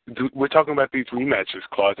 We're talking about these rematches,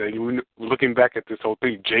 Claude, and we're looking back at this whole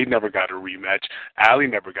thing. Jade never got a rematch. Allie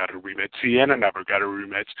never got a rematch. Sienna never got a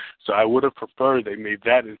rematch. So I would have preferred they made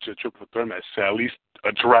that into a triple threat match to at least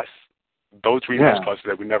address those rematch clauses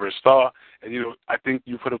that we never saw. And, I think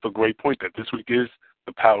you put up a great point that this week is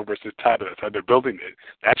the power versus title. That's how they're building it.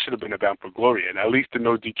 That should have been a Bound for Glory. And at least the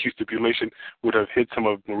no DQ stipulation would have hit some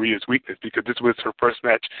of Maria's weakness because this was her first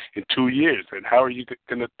match in 2 years. And how are you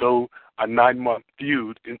going to throw a 9-month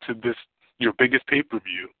feud into this, your biggest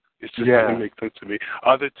pay-per-view? It just doesn't make sense to me.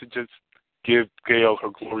 Other to just give Gail her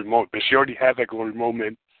glory moment. But she already had that glory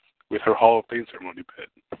moment with her Hall of Fame ceremony.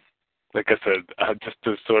 But like I said, just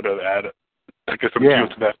to sort of add, some fuel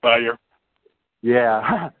to that fire.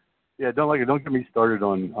 Yeah. Yeah, don't get me started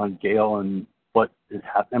on Gail and what is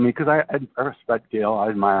happening. Because I respect Gail. I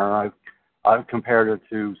admire her. I've compared her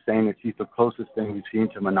to saying that she's the closest thing we've seen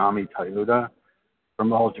to Manami Toyota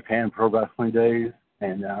from All Japan Pro Wrestling days.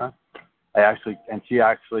 And she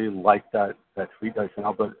actually liked that tweet I sent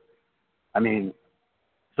out. But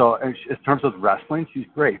so in terms of wrestling, she's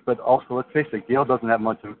great. But also, let's face it, Gail doesn't have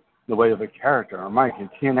much in the way of a character. Or Mike, and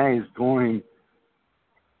TNA is going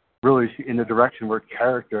really in the direction where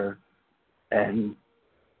character and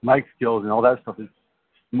mic skills and all that stuff is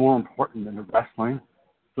more important than the wrestling.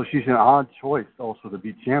 So she's an odd choice also to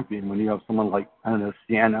be champion when you have someone like,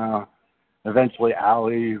 Sienna, eventually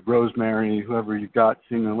Allie, Rosemary, whoever you've got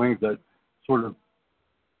sitting in the wings that sort of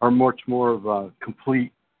are much more of a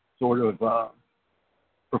complete sort of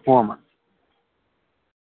performance.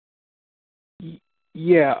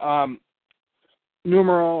 Yeah,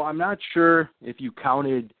 numero, I'm not sure if you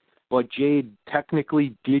counted, but Jade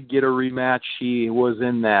technically did get a rematch. She was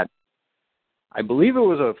in that, I believe it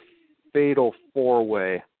was a fatal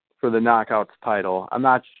 4-way for the Knockouts title. I'm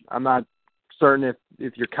not certain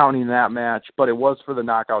if you're counting that match, but it was for the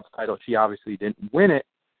Knockouts title. She obviously didn't win it,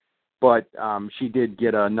 but she did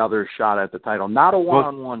get another shot at the title. Not a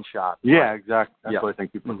one-on-one shot. Yeah, exactly. That's what I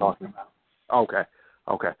think people are talking about. Okay.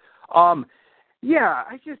 Yeah,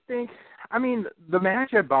 I just think, I mean, the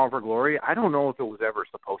match at Bound for Glory, I don't know if it was ever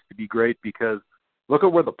supposed to be great because look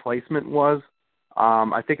at where the placement was.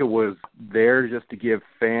 I think it was there just to give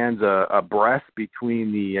fans a breath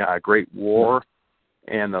between the Great War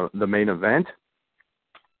and the main event.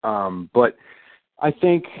 But I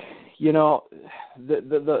think, you know,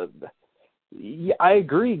 I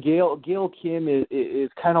agree. Gail Kim is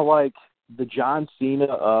kind of like the John Cena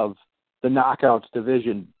of the Knockouts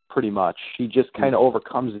division, pretty much. She just kind of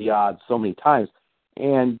overcomes the odds so many times.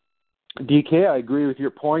 And DK, I agree with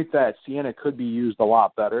your point that Sienna could be used a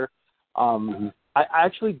lot better. I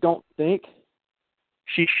actually don't think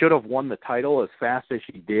she should have won the title as fast as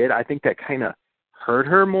she did. I think that kind of hurt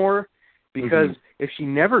her more because if she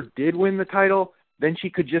never did win the title, then she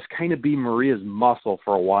could just kind of be Maria's muscle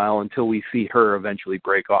for a while until we see her eventually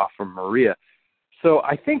break off from Maria. So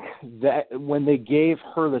I think that when they gave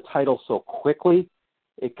her the title so quickly,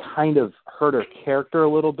 it kind of hurt her character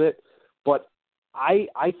a little bit. But I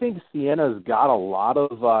think Sienna's got a lot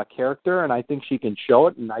of character, and I think she can show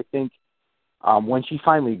it, and I think when she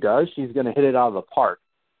finally does, she's going to hit it out of the park.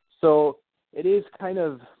 So it is kind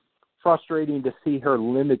of frustrating to see her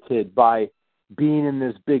limited by being in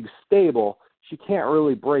this big stable. She can't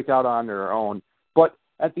really break out on her own. But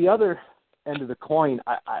at the other end of the coin,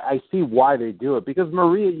 I see why they do it. Because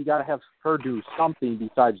Maria, you got to have her do something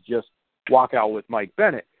besides just walk out with Mike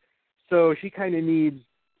Bennett. So she kind of needs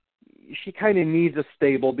a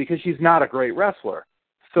stable because she's not a great wrestler.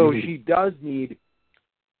 So she does need,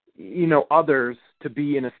 you know, others to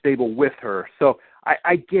be in a stable with her. So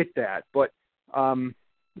I get that, but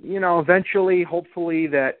you know, eventually, hopefully,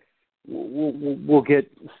 that we'll get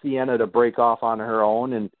Sienna to break off on her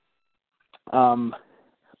own. And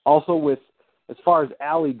also with as far as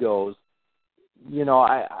Allie goes, you know,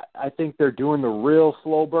 I think they're doing the real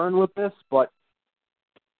slow burn with this. But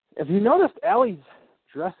if you noticed, Allie's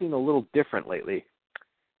dressing a little different lately.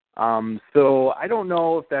 So I don't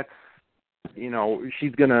know if that's, you know,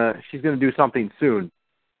 she's gonna do something soon,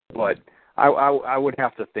 but I would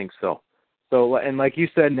have to think so. So, and like you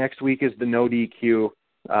said, next week is the no DQ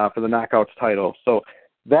for the Knockouts title. So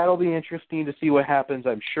that'll be interesting to see what happens.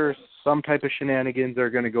 I'm sure some type of shenanigans are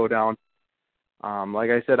going to go down. Like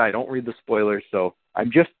I said, I don't read the spoilers, so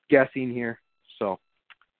I'm just guessing here. So,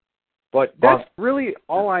 but that's really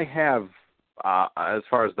all I have as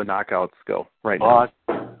far as the Knockouts go right now.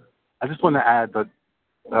 I just want to add that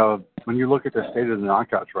when you look at the state of the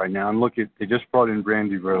Knockouts right now, and they just brought in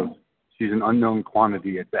Brandy Rhodes. She's an unknown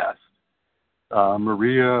quantity at best.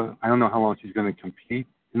 Maria, I don't know how long she's going to compete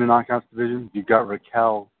in the Knockouts division. You've got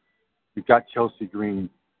Raquel. You've got Chelsea Green.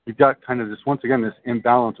 You've got kind of this, once again, this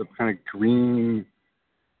imbalance of kind of green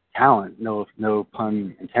talent, no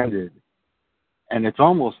pun intended. And it's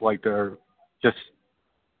almost like they're just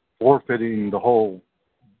forfeiting the whole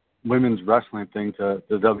women's wrestling thing to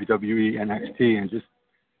the WWE, NXT, and just,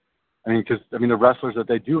 because the wrestlers that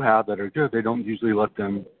they do have that are good, they don't usually let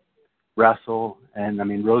them wrestle. And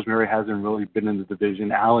Rosemary hasn't really been in the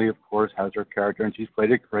division. Allie, of course, has her character, and she's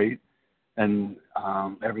played it great and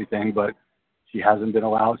everything, but she hasn't been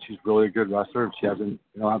allowed. She's really a good wrestler. She hasn't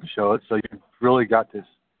been allowed to show it. So you've really got this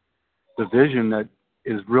division that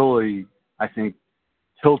is really, I think,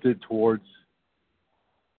 tilted towards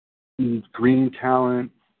green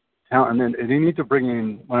talent, and then they need to bring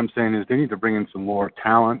in, what I'm saying is they need to bring in some more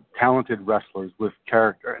talented wrestlers with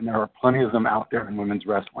character, and there are plenty of them out there in women's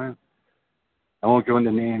wrestling. I won't go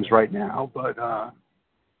into names right now, but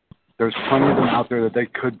there's plenty of them out there that they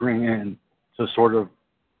could bring in to sort of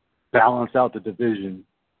balance out the division.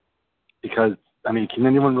 Because, can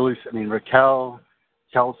anyone really, Raquel,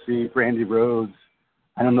 Chelsea, Brandy Rhodes,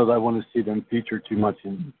 I don't know that I want to see them featured too much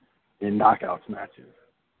in knockouts matches.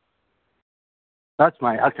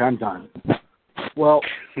 I'm done. Well,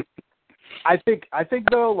 I think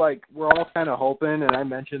though, like, we're all kind of hoping, and I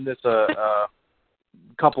mentioned this a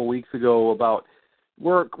couple weeks ago about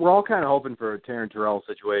we're all kind of hoping for a Taryn Terrell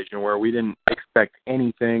situation where we didn't expect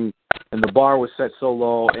anything, and the bar was set so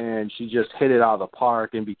low, and she just hit it out of the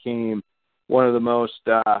park and became one of the most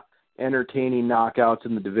entertaining knockouts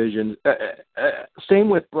in the division. Same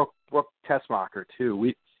with Brooke Tessmacher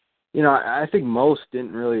too. I think most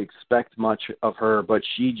didn't really expect much of her, but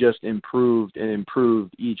she just improved and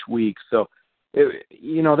improved each week. So,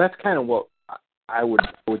 that's kind of what I would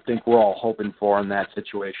think we're all hoping for in that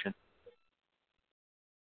situation.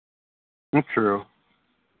 That's true.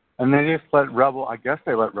 And they just let Rebel. I guess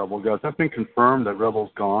they let Rebel go. It's been confirmed that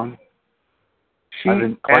Rebel's gone. She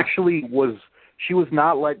was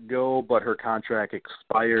not let go, but her contract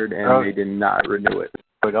expired and they did not renew it.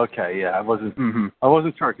 But okay, yeah, I wasn't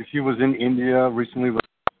sure because she was in India recently.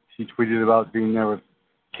 She tweeted about being there with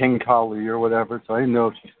King Kali or whatever. So I didn't know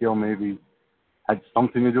if she still maybe had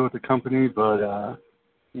something to do with the company. But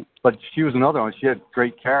she was another one. She had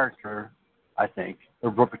great character, I think,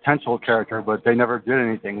 or potential character, but they never did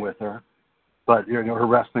anything with her. But her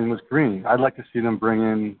wrestling was green. I'd like to see them bring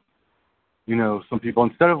in, some people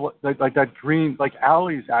instead of like that green. Like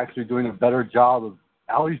Allie's actually doing a better job of.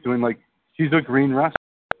 Allie's doing she's a green wrestler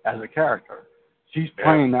as a character. She's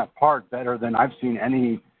playing that part better than I've seen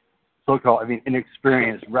any so-called,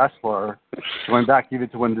 inexperienced wrestler, going back even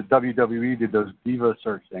to when the WWE did those diva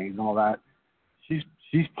search things and all that. She's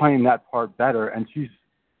playing that part better, and she's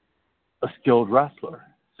a skilled wrestler.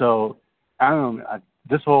 So I don't know. I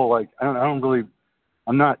guess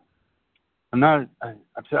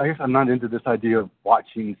I'm not into this idea of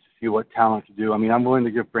watching to see what talent to do. I'm willing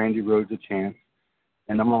to give Brandy Rhodes a chance,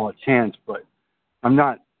 and I'm all a chance, but I'm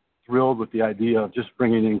not thrilled with the idea of just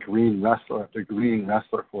bringing in green wrestler after green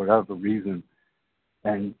wrestler for whatever reason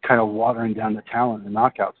and kind of watering down the talent in the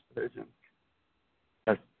knockouts division.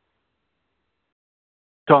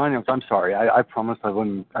 So I'm sorry. I promise I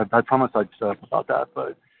wouldn't. I promise I'd shut up about that,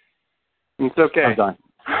 but it's okay. I'm done.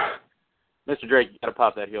 Mr. Drake, you gotta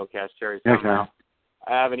pop that Heelcast cherry somehow. Okay.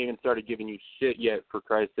 I haven't even started giving you shit yet, for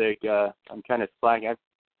Christ's sake. I'm kind of slacking.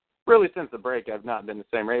 Really, since the break, I've not been the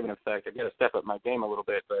same Raven effect. I've got to step up my game a little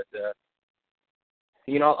bit, but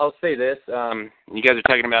I'll say this. You guys are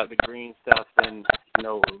talking about the green stuff, and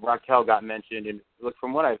Raquel got mentioned, and look,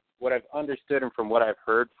 from what I've understood and from what I've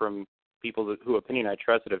heard from people who opinion I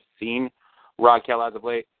trust that have seen Raquel as of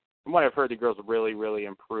late, from what I've heard, the girl's really, really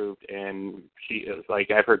improved, and she is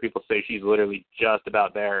I've heard people say she's literally just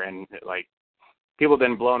about there, and people have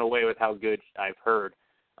been blown away with how good I've heard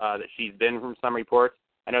that she's been from some reports.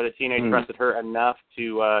 I know that TNA trusted her enough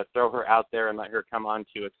to throw her out there and let her come on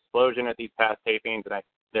to Explosion at these past tapings, and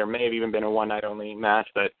there may have even been a one-night-only match,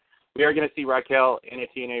 but we are going to see Raquel in a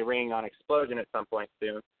TNA ring on Explosion at some point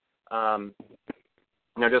soon.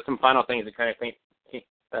 Just some final things to kind of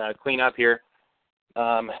clean up here.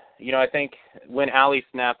 I think when Allie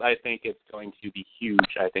snaps, I think it's going to be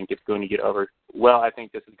huge. I think it's going to get over. Well, I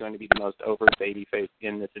think this is going to be the most over babyface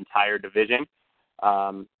in this entire division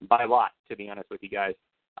by a lot, to be honest with you guys.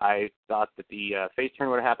 I thought that the face turn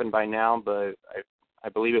would have happened by now, but I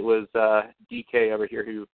believe it was DK over here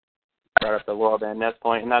who brought up the World Van Ness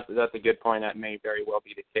point, and that's a good point. That may very well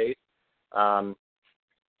be the case.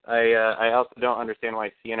 I also don't understand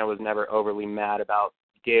why Sienna was never overly mad about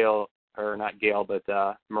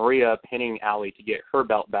Maria pinning Allie to get her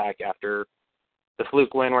belt back after the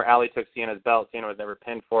fluke win where Allie took Sienna's belt. Sienna was never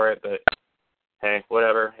pinned for it, but hey,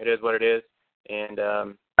 whatever. It is what it is. And,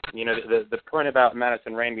 the point about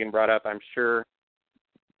Madison Rayne being brought up, I'm sure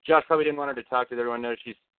Josh probably didn't want her to talk because everyone knows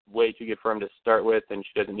she's way too good for him to start with, and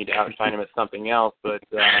she doesn't need to outshine him at something else. But,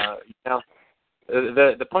 the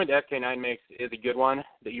point that FK9 makes is a good one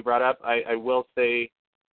that you brought up. I will say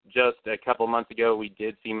just a couple months ago, we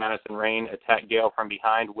did see Madison Rayne attack Gail from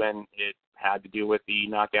behind when it had to do with the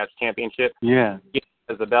Knockouts Championship. Yeah.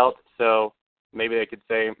 As the belt. So maybe they could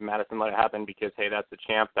say Madison let it happen because, hey, that's the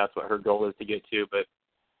champ. That's what her goal is to get to. But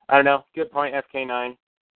I don't know. Good point, FK9.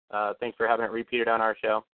 Thanks for having it repeated on our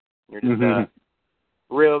show. You're just a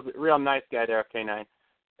real nice guy there, FK9.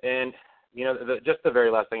 And, just the very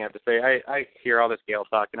last thing I have to say, I hear all this Gail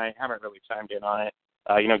talk, and I haven't really chimed in on it.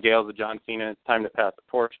 Gail's a John Cena. It's time to pass the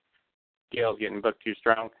torch. Gail's getting booked too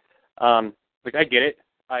strong. I get it.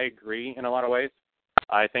 I agree in a lot of ways.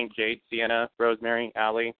 I think Jade, Sienna, Rosemary,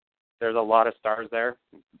 Allie, there's a lot of stars there.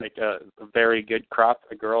 A very good crop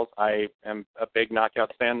of girls. I am a big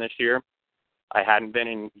Knockouts fan this year. I hadn't been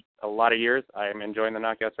in a lot of years. I am enjoying the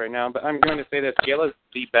Knockouts right now. But I'm going to say this. Gail is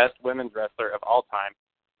the best women's wrestler of all time.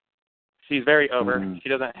 She's very over. She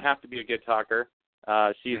doesn't have to be a good talker.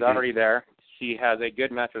 She's already there. She has a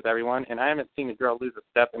good match with everyone, and I haven't seen a girl lose a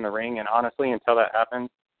step in the ring, and honestly, until that happens,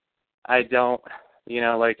 I don't,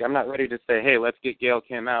 I'm not ready to say, hey, let's get Gail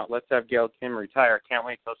Kim out. Let's have Gail Kim retire. Can't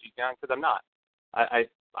wait till she's gone, because I'm not.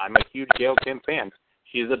 I'm a huge Gail Kim fan.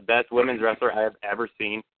 She's the best women's wrestler I have ever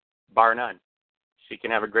seen, bar none. She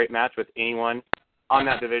can have a great match with anyone on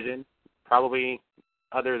that division, probably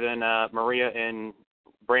other than Maria and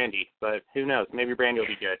Brandy, but who knows? Maybe Brandy will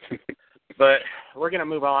be good. But we're going to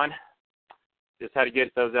move on. Just had to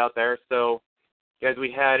get those out there. So, guys,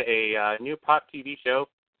 we had a new pop TV show,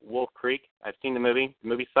 Wolf Creek. I've seen the movie. The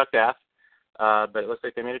movie sucked ass, but it looks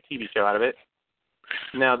like they made a TV show out of it.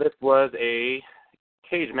 Now, this was a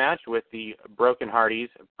cage match with the Broken Hardys,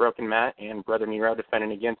 Broken Matt, and Brother Nero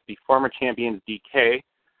defending against the former champions DK.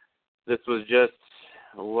 This was just,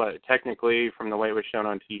 technically, from the way it was shown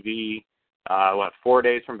on TV, 4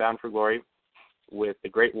 days from Bound for Glory with the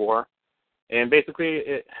Great War. And basically,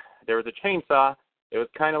 there was a chainsaw. It was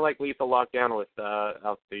kind of like Lethal Lockdown with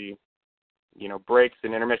out the, breaks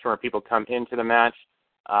and intermission where people come into the match.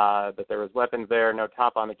 But there was weapons there, no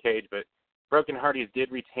top on the cage. But Broken Hardys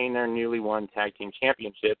did retain their newly won tag team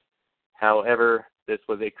championships. However, this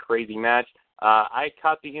was a crazy match. I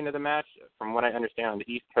caught the end of the match. From what I understand, on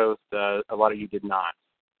the East Coast, a lot of you did not.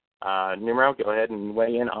 Numero, go ahead and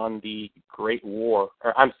weigh in on the Great War.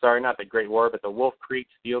 Or, I'm sorry, not the Great War, but the Wolf Creek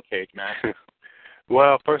Steel Cage match.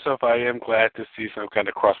 Well, first off, I am glad to see some kind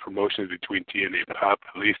of cross-promotion between TNA and Pop.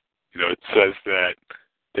 At least, it says that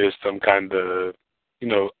there's some kind of,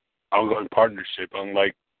 ongoing partnership,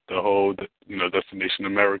 unlike the whole, Destination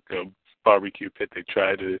America barbecue pit they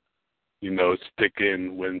try to, stick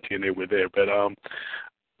in when TNA were there. But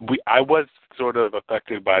I was sort of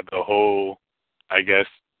affected by the whole, I guess,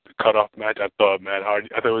 cutoff match. I thought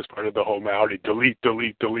it was part of the whole Matt Hardy delete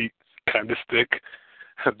kind of stick.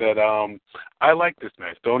 That I like this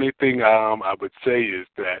match. The only thing I would say is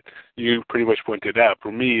that you pretty much pointed out.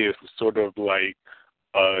 For me, it was sort of like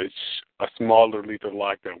a smaller Lethal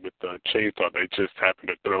Lockdown with the chainsaw they just happened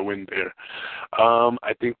to throw in there.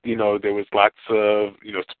 I think there was lots of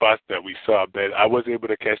spots that we saw that I was able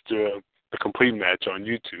to catch the complete match on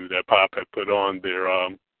YouTube that Pop had put on their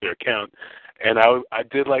account, and I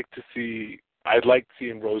did like to see. I'd like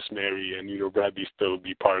seeing Rosemary and Rabbi still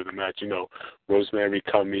be part of the match. Rosemary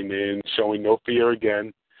coming in, showing no fear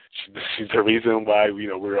again. She's the reason why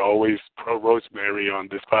we're always pro Rosemary on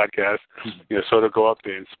this podcast. Sort of go up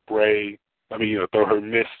there and spray. Throw her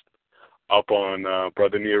mist up on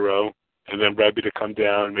Brother Nero, and then Rabbi to come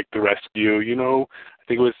down and make the rescue. I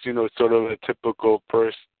think it was sort of a typical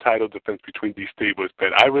first title defense between these stables.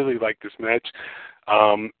 But I really like this match.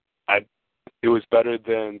 It was better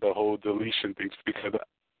than the whole deletion things because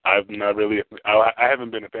I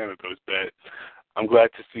haven't been a fan of those, but I'm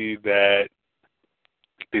glad to see that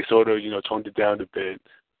they sort of, toned it down a bit.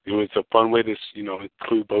 It was a fun way to,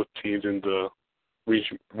 include both teams in the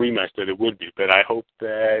rematch that it would be. But I hope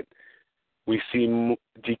that we see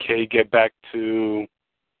DK get back to,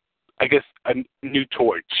 I guess, a new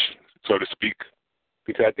torch, so to speak,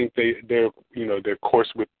 because I think their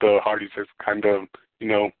course with the Hardys has kind of,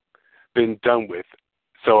 been done with.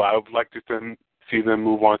 So I would like to see them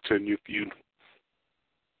move on to a new feud.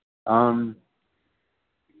 It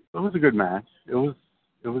was a good match. It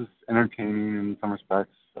was entertaining in some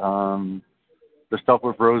respects. The stuff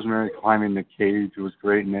with Rosemary climbing the cage was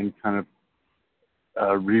great, and then kind of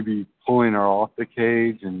Reby pulling her off the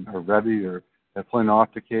cage, or Rebby, or pulling her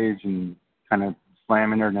off the cage and kind of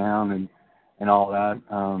slamming her down and all that.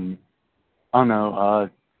 I don't know.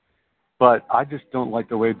 But I just don't like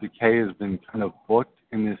the way Decay has been kind of booked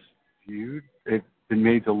in this feud. It's been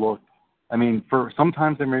made to look,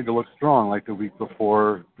 sometimes they're made to look strong, like the week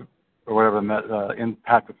before, or whatever,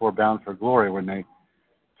 Impact before Bound for Glory, when they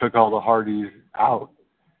took all the Hardys out.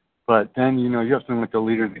 But then, you have something like the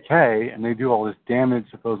Leader Decay, and they do all this damage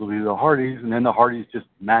supposedly to the Hardys, and then the Hardys just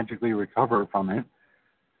magically recover from it.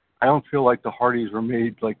 I don't feel like the Hardys were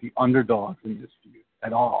made like the underdogs in this feud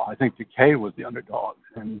at all. I think Decay was the underdog,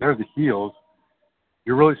 and they're the heels.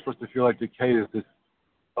 You're really supposed to feel like Decay is this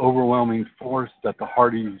overwhelming force that the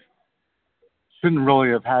Hardys shouldn't really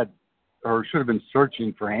have had, or should have been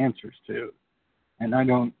searching for answers to. And I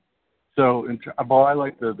don't. So, while I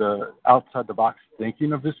like the outside the box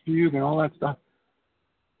thinking of this feud and all that stuff,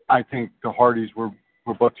 I think the Hardys were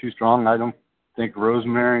both too strong. I don't think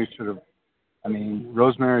Rosemary should have.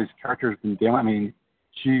 Rosemary's character has been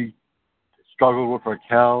she struggled with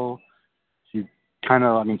Raquel. She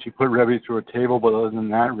she put Rebby through a table, but other than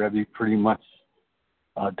that, Rebby pretty much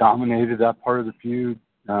dominated that part of the feud.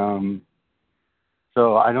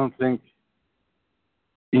 So I don't think,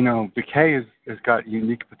 Decay has got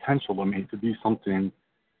unique potential to me to be something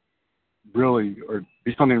really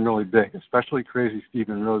big, especially Crazy Steve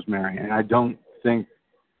and Rosemary. And I don't think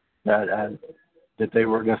that they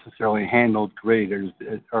were necessarily handled great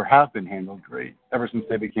or have been handled great ever since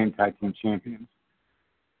they became tag team champions.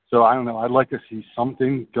 So I don't know. I'd like to see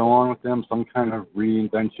something go on with them, some kind of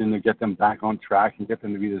reinvention to get them back on track and get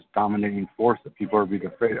them to be this dominating force that people are being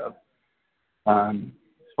afraid of.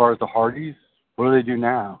 far as the Hardys, what do they do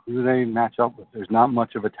now? Who do they match up with? There's not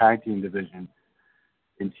much of a tag team division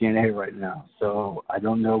in TNA right now, so I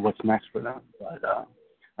don't know what's next for them. But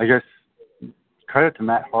I guess credit to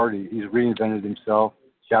Matt Hardy. He's reinvented himself.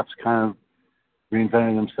 Jeff's kind of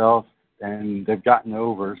reinvented himself, and they've gotten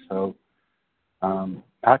over, so I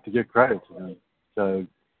have to give credit to them. So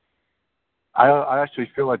I actually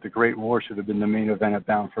feel like the Great War should have been the main event at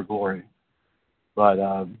Bound for Glory. But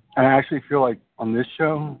and I actually feel like on this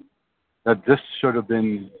show that this should have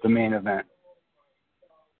been the main event,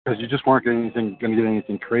 because you just weren't going to get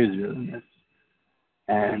anything crazier than this.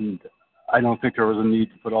 And I don't think there was a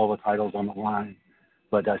need to put all the titles on the line.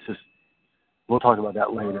 But that's just, we'll talk about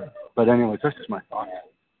that later. But anyways, that's just my thoughts.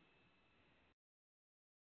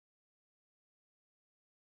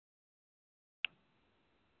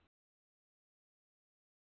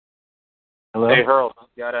 Hello? Hey, Harold,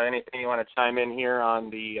 got anything you want to chime in here on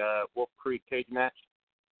the Wolf Creek cage match?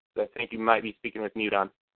 I think you might be speaking with mute on.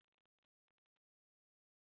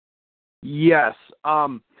 Yes.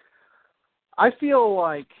 I feel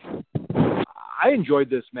like I enjoyed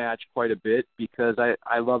this match quite a bit because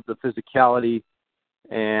I love the physicality,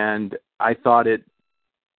 and I thought it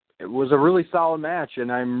was a really solid match,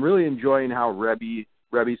 and I'm really enjoying how Rebby's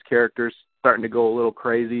character's starting to go a little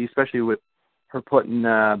crazy, especially with her putting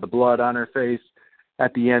the blood on her face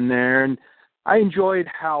at the end there. And I enjoyed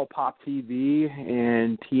how Pop TV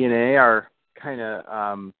and TNA are kind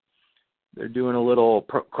of they're doing a little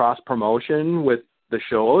cross promotion with the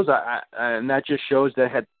shows, and that just shows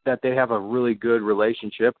that they have a really good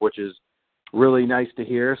relationship, which is really nice to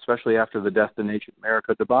hear, especially after the Destination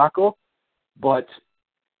America debacle. But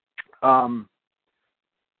I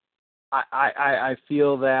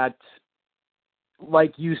feel that,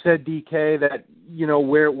 like you said, DK, that, you know,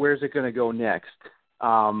 where's it going to go next?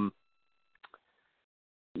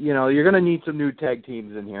 You know, you're going to need some new tag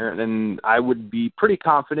teams in here, and I would be pretty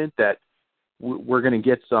confident that we're going to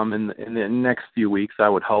get some in the next few weeks, I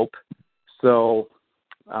would hope. So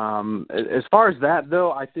as far as that,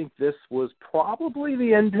 though, I think this was probably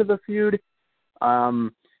the end of the feud,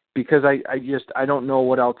 because I don't know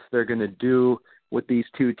what else they're going to do with these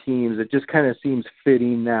two teams. It just kind of seems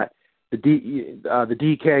fitting that the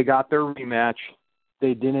DK got their rematch.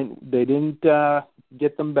 They didn't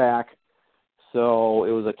get them back, so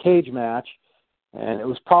it was a cage match, and it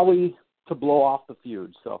was probably to blow off the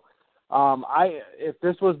feud. So if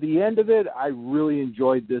this was the end of it, I really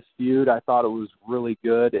enjoyed this feud. I thought it was really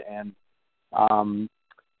good, and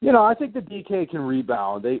you know, I think the DK can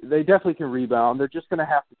rebound. They definitely can rebound. They're just going to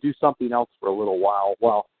have to do something else for a little while.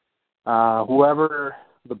 Well, whoever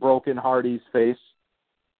the broken Hardys face,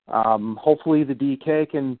 hopefully the DK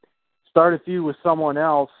can start a feud with someone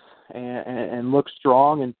else and look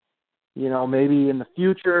strong, and you know, maybe in the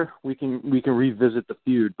future we can revisit the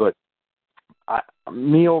feud. But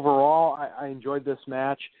overall, I enjoyed this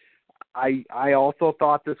match. I also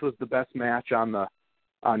thought this was the best match on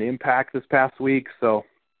Impact this past week. So,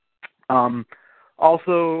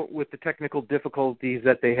 also with the technical difficulties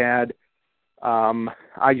that they had,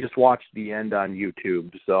 I just watched the end on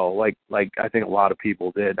YouTube. So, like I think a lot of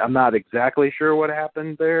people did. I'm not exactly sure what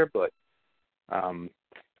happened there, but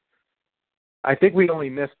I think we only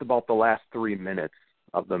missed about the last 3 minutes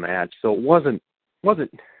of the match, so it wasn't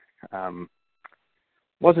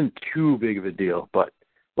too big of a deal, but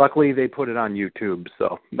luckily they put it on YouTube,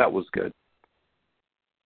 so that was good.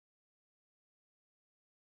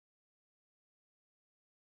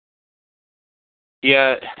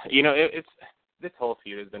 Yeah, you know, this whole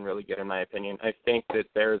feud has been really good in my opinion. I think that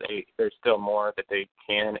there's still more that they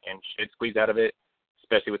can and should squeeze out of it,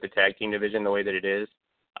 especially with the tag team division the way that it is.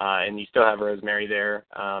 And you still have Rosemary there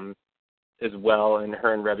as well, and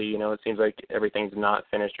her and Reby, you know, it seems like everything's not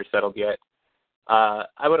finished or settled yet.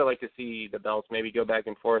 I would have liked to see the belts maybe go back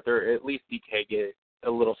and forth, or at least DK get a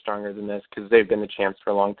little stronger than this, because they've been the champs for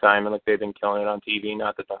a long time, and like they've been killing it on TV.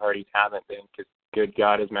 Not that the Hardys haven't been, because good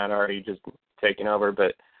God, is Matt Hardy just taking over.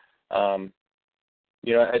 But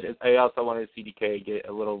you know, I also wanted to see DK get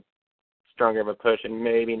a little stronger of a push and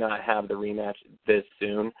maybe not have the rematch this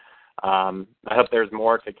soon. I hope there's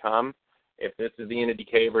more to come. If this is the end of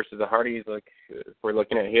DK versus the Hardys, like if we're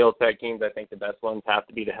looking at heel tag teams, I think the best ones have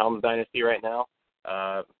to be the Helms Dynasty right now.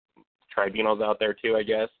 Tribunal's out there too, I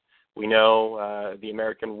guess. We know the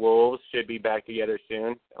American Wolves should be back together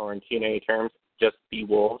soon, or in TNA terms, just the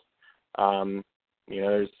Wolves. You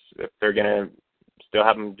know, if they're going to still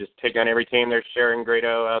have them just take on every team, there's Sharon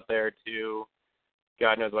Grado out there too.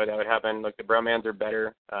 God knows why that would happen. Look, the Bromans are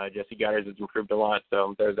better. Jesse Goddard has improved a lot,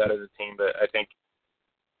 so there's that as a team. But I think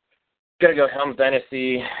got to go Helms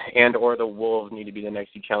Dynasty and or the Wolves need to be the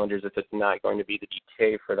next two challengers if it's not going to be the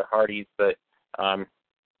DK for the Hardys. But,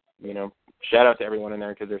 shout out to everyone in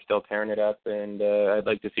there because they're still tearing it up, and I'd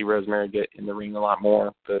like to see Rosemary get in the ring a lot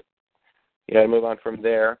more. But, to move on from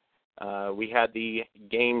there, we had the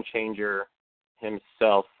game changer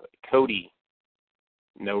himself, Cody.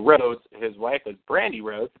 No Rhodes. His wife is Brandy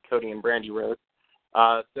Rhodes, Cody and Brandy Rhodes.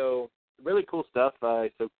 So really cool stuff.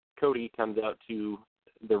 So Cody comes out to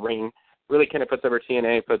the ring, really kind of puts over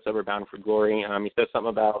TNA, puts over Bound for Glory. He says something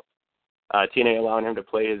about TNA allowing him to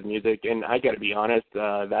play his music, and I got to be honest,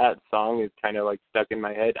 that song is kind of like stuck in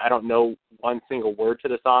my head. I don't know one single word to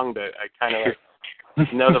the song, but I kind of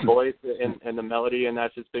know the voice and the melody, and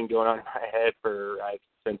that's just been going on in my head for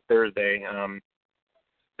since Thursday.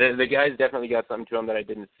 The guy's definitely got something to him that I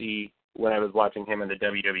didn't see when I was watching him in the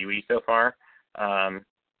WWE so far.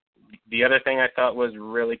 The other thing I thought was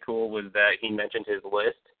really cool was that he mentioned his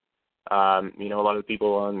list. A lot of the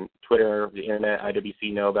people on Twitter, the internet,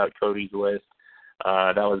 IWC know about Cody's list.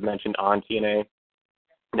 That was mentioned on TNA.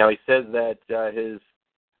 Now he says that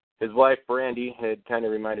his wife Brandy had kind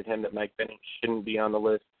of reminded him that Mike Bennett shouldn't be on the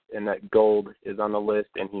list and that Gold is on the list,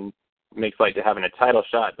 and he makes light to having a title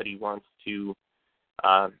shot, but he wants to,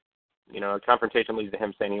 a confrontation leads to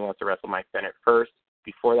him saying he wants to wrestle Mike Bennett first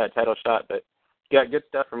before that title shot. But got good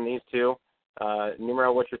stuff from these two.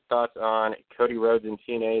 Numero, what's your thoughts on Cody Rhodes and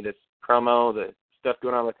TNA, this promo, the stuff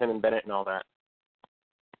going on with him and Bennett and all that?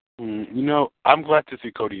 I'm glad to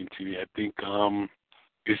see Cody in TNA. I think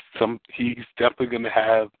he's definitely going to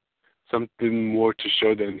have something more to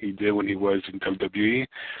show than he did when he was in WWE.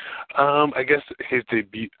 I guess his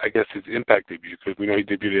Impact debut, because we know he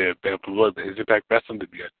debuted at Bound for Glory, but his Impact Wrestling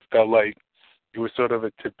debut, I felt like it was sort of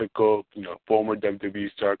a typical, former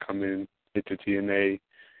WWE star coming into TNA.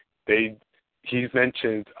 He's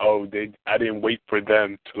mentioned, I didn't wait for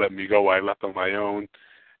them to let me go. I left on my own.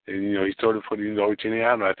 And, he sort of put his own TNA. I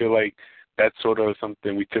don't know. I feel like that's sort of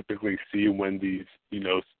something we typically see when these,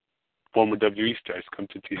 former WWE stars come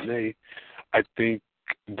to TNA. I think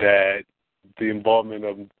that the involvement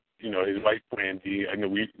of, his wife, Brandy, I know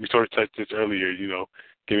we sort of touched this earlier,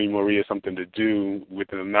 giving Maria something to do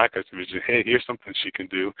within the Knockouts division. Hey, here's something she can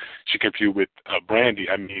do. She can feud with Brandy.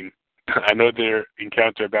 I mean, I know their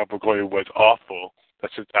encounter at Bound for Glory was awful.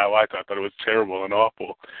 That's just how I thought. I thought it was terrible and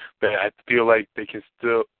awful. But I feel like they can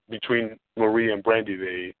still, between Maria and Brandy,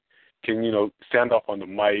 they can, stand off on the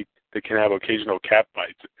mic. They can have occasional cat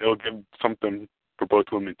fights. It'll give something for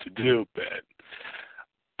both women to do. But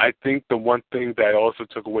I think the one thing that I also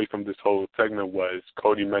took away from this whole segment was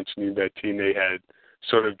Cody mentioning that TNA had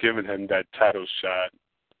sort of given him that title shot.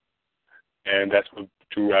 And that's what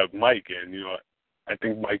drew out Mike. And, I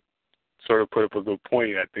think Mike sort of put up a good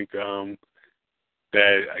point. I think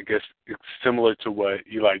that I guess it's similar to what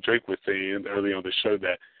Eli Drake was saying early on the show,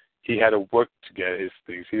 that he had to work to get his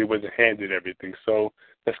things. He wasn't handed everything. So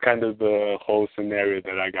that's kind of the whole scenario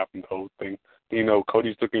that I got from the whole thing.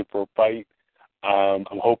 Cody's looking for a fight. I'm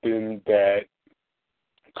hoping that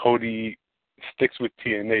Cody sticks with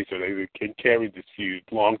TNA so that they can carry this feud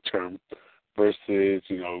long term versus,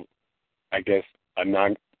 I guess a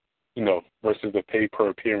versus a pay per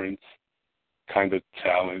appearance kind of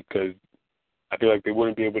talent, because I feel like they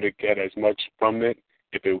wouldn't be able to get as much from it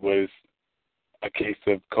if it was a case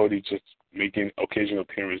of Cody just making occasional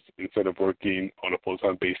appearance instead of working on a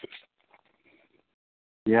full-time basis.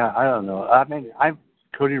 Yeah, I don't know. I mean,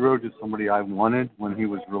 Cody Rhodes is somebody I wanted when he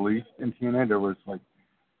was released in TNA. There was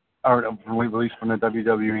released from the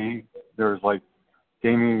WWE. There was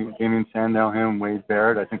Damien Sandow, him, Wade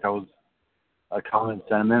Barrett. I think that was a common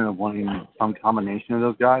sentiment of wanting some combination of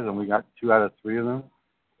those guys, and we got 2 out of 3 of them.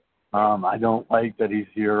 I don't like that he's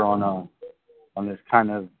here on this kind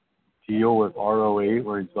of deal with ROH,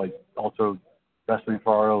 where he's also wrestling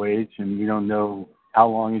for ROH, and we don't know how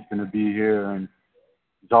long he's going to be here, and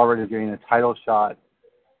he's already getting a title shot.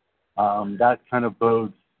 That kind of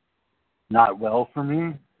bodes not well for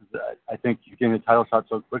me. I think you're getting a title shot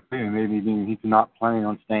so quickly, and maybe he's not planning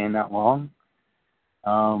on staying that long.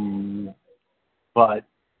 But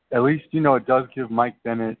at least, it does give Mike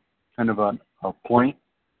Bennett kind of a point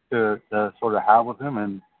to sort of have with him,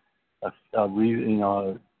 and a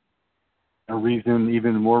reason,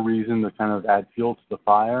 even more reason to kind of add fuel to the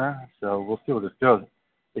fire. So we'll see what this does.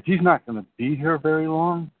 If he's not going to be here very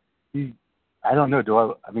long, I don't know.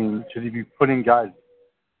 Should he be putting guys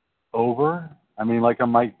over? I mean, like a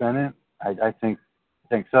Mike Bennett? I think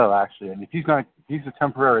so, actually. And if he's a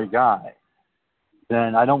temporary guy,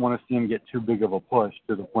 then I don't want to see him get too big of a push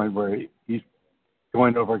to the point where he's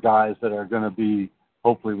going over guys that are going to be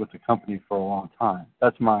hopefully with the company for a long time.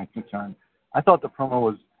 That's my concern. I thought the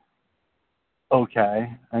promo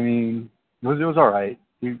okay. I mean, it was all right.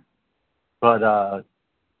 But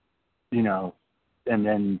you know, and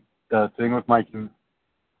then the thing with Mike and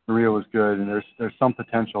Maria was good, and there's some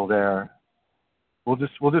potential there. We'll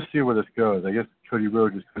just see where this goes. I guess Cody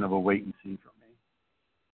Rhodes is kind of a wait and see for me.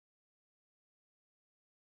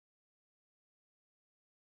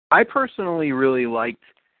 I personally really liked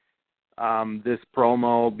this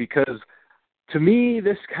promo because, to me,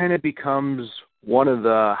 this kind of becomes one of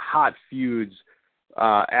the hot feuds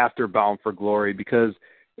after Bound for Glory, because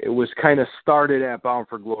it was kind of started at Bound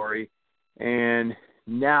for Glory, and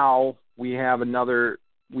now we have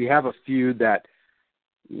a feud that,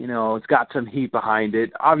 you know, it's got some heat behind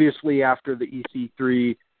it. Obviously, after the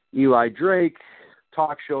EC3 Eli Drake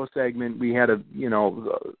talk show segment, we had a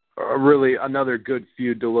really another good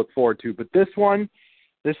feud to look forward to. But this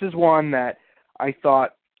is one that I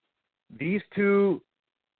thought these two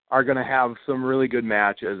are going to have some really good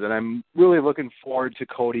matches, and I'm really looking forward to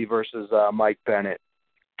Cody versus Mike Bennett.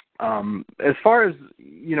 As far as,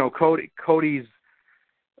 you know, Cody's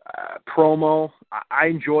promo, I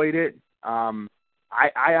enjoyed it.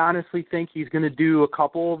 I honestly think he's going to do a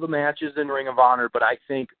couple of the matches in Ring of Honor, but I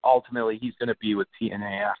think ultimately he's going to be with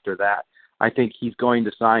TNA after that. I think he's going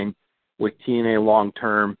to sign with TNA long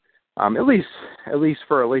term, at least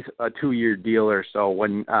for a 2-year deal or so.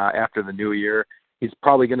 When after the new year, he's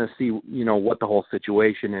probably going to see, you know, what the whole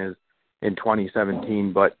situation is in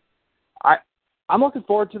 2017. But I'm looking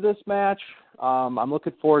forward to this match. I'm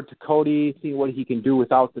looking forward to Cody, seeing what he can do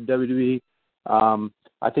without the WWE.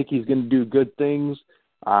 I think he's going to do good things.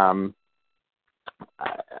 That's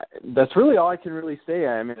really all I can really say.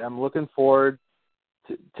 I mean, I'm looking forward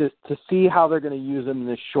to see how they're going to use him in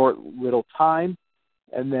this short little time,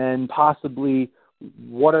 and then possibly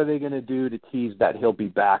what are they going to do to tease that he'll be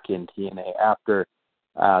back in TNA after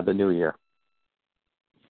the new year.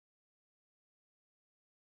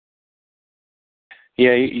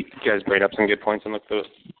 Yeah, you guys bring up some good points, and look,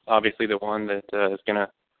 obviously the one that is going to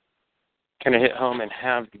kind of hit home and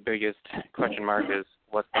have the biggest question mark is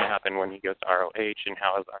what's going to happen when he goes to ROH, and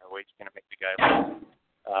how is ROH going to make the guy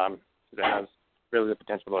look. That has really the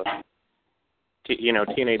potential of,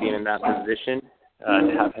 TNA being in that position,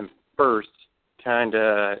 to have him first kind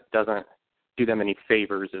of doesn't do them any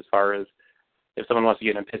favors as far as if someone wants to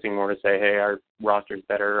get in a pissing war to say, hey, our roster's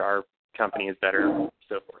better, our company is better,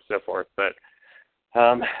 so forth. But,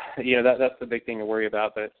 that's the big thing to worry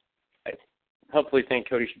about. But I hopefully think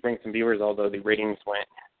Cody should bring some viewers, although the ratings went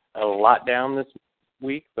a lot down this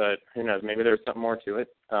week. But who knows, maybe there's something more to it.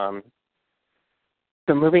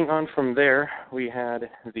 So moving on from there, we had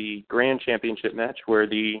the Grand Championship match where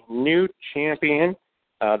the new champion,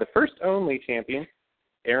 the first only champion,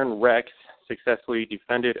 Aaron Rex, successfully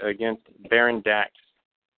defended against Baron Dax.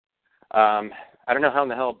 I don't know how in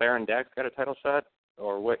the hell Baron Dax got a title shot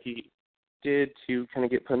or what he did to kind of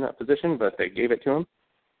get put in that position, but they gave it to him.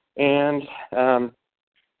 And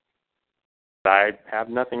I have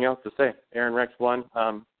nothing else to say. Aaron Rex won.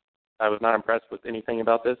 I was not impressed with anything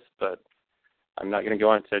about this, but I'm not going to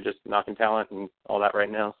go into just knocking talent and all that right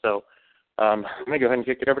now. So I'm going to go ahead and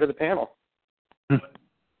kick it over to the panel.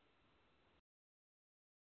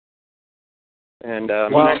 And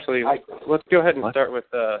let's go ahead and start with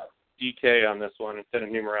DK on this one instead of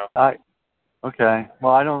Numero. Okay.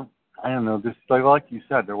 Well, I don't know. This, like you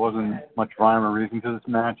said, there wasn't much rhyme or reason to this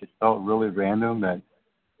match. It felt really random that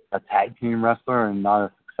a tag team wrestler and not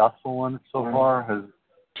a successful one so far has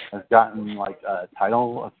gotten like a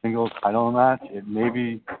single title match. It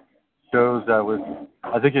maybe shows that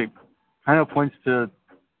I think it kind of points to,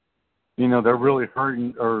 they're really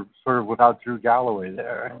hurting, or sort of without Drew Galloway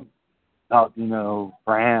there, and without,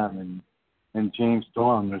 Bram and James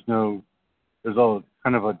Storm. There's a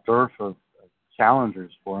kind of a dearth of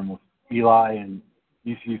challengers for him, with Eli and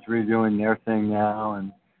EC3 doing their thing now,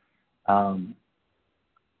 and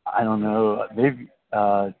I don't know. They've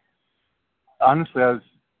honestly,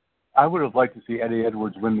 I would have liked to see Eddie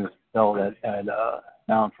Edwards win this belt at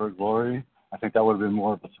Bound for Glory. I think that would have been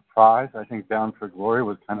more of a surprise. I think Bound for Glory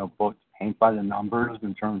was kind of booked paint by the numbers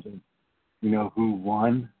in terms of, who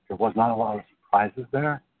won. There was not a lot of surprises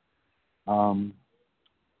there.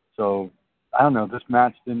 So, I don't know. This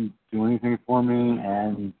match didn't do anything for me,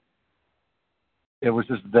 and it was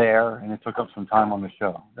just there, and it took up some time on the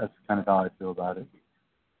show. That's kind of how I feel about it.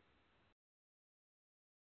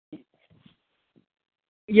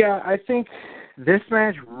 Yeah, I think this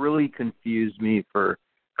match really confused me for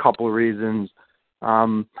a couple of reasons.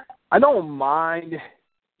 I don't mind,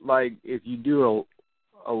 like, if you do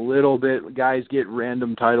a little bit, guys get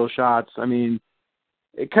random title shots. I mean,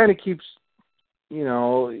 it kind of keeps, you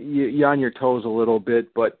on your toes a little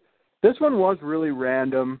bit. But This one was really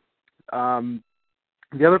random.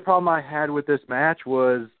 The other problem I had with this match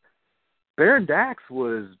was Baron Dax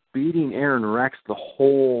was beating Aaron Rex the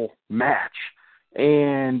whole match.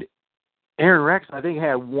 And Aaron Rex, I think,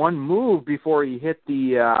 had one move before he hit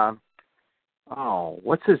the,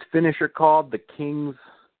 what's his finisher called? The King's.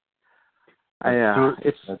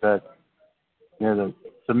 It's the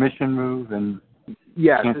submission move. And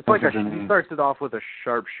yes, it's like he starts it off with a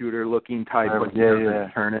sharpshooter looking type, but he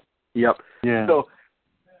doesn't turn it. Yep. Yeah. So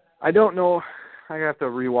I don't know. I have to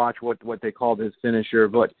rewatch what they called his finisher,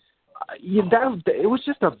 but it was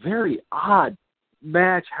just a very odd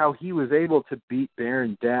match how he was able to beat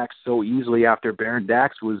Baron Dax so easily after Baron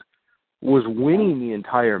Dax was winning the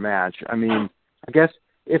entire match. I mean, I guess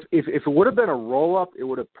if it would have been a roll up, it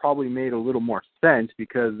would have probably made a little more sense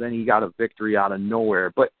because then he got a victory out of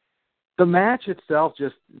nowhere. But the match itself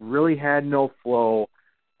just really had no flow.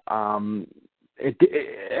 And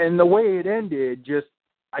the way it ended,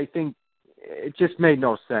 I think it just made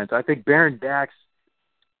no sense. I think Baron Dax,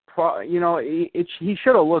 he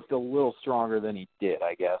should have looked a little stronger than he did,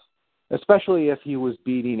 I guess, especially if he was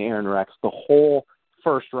beating Aaron Rex the whole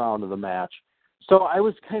first round of the match. So I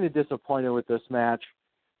was kind of disappointed with this match.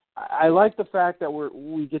 I like the fact that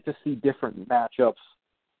we get to see different matchups,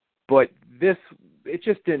 but it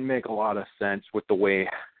just didn't make a lot of sense with the way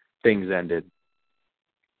things ended.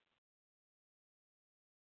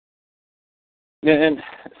 Yeah, and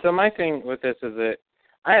so my thing with this is that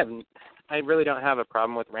I really don't have a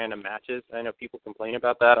problem with random matches. I know people complain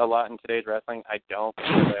about that a lot in today's wrestling. I don't,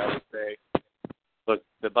 because I always say, look,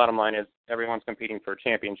 the bottom line is everyone's competing for a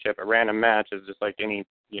championship. A random match is just like any,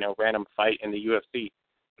 random fight in the UFC.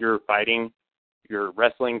 You're fighting, you're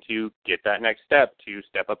wrestling to get that next step, to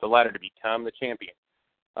step up the ladder, to become the champion.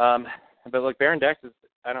 But look, Baron Dax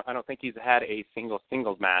I don't think he's had a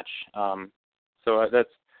singles match. So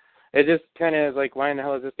it just kind of is like, why in the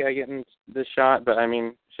hell is this guy getting this shot? But I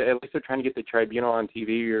mean, at least they're trying to get the Tribunal on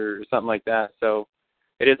TV or something like that. So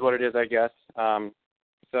it is what it is, I guess.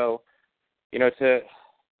 So,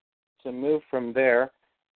 to move from there,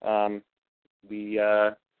 we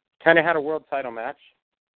kind of had a world title match.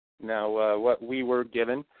 Now, what we were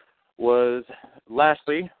given was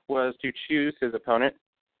Lashley was to choose his opponent.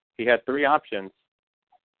 He had three options.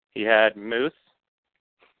 He had Moose,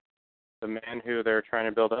 the man who they're trying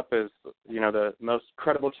to build up as, the most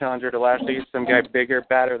credible challenger to Lashley, some guy bigger,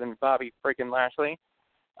 badder than Bobby freaking Lashley.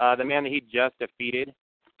 The man that he just defeated,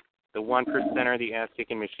 the 1%er, the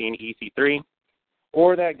ass-kicking machine, EC3,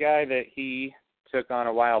 or that guy that he took on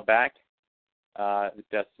a while back,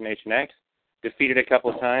 Destination X, defeated a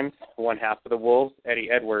couple of times, won half of the Wolves,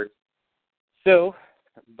 Eddie Edwards. So,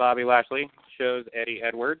 Bobby Lashley chose Eddie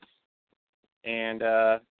Edwards, and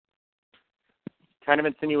kind of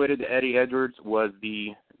insinuated that Eddie Edwards was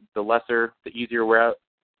the lesser, the easier route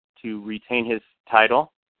to retain his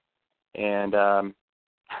title. And,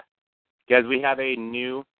 guys, we have a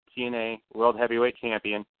new TNA World Heavyweight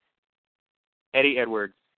Champion, Eddie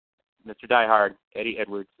Edwards, Mr. Die Hard, Eddie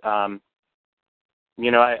Edwards. I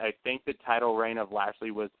think the title reign of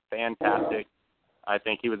Lashley was fantastic. I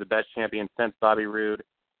think he was the best champion since Bobby Roode,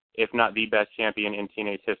 if not the best champion in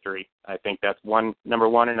TNA's history. I think that's number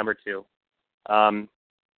one and number two. A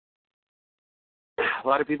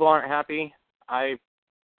lot of people aren't happy. I'm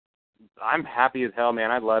happy as hell,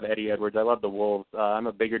 man. I love Eddie Edwards. I love the Wolves. I'm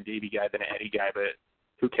a bigger DB guy than an Eddie guy, but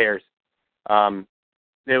who cares? It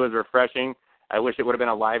was refreshing. I wish it would have been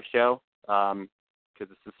a live show because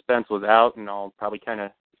the suspense was out, and I'll probably kind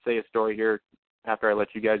of say a story here after I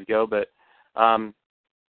let you guys go. But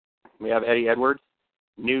we have Eddie Edwards,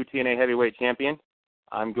 new TNA Heavyweight Champion.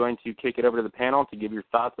 I'm going to kick it over to the panel to give your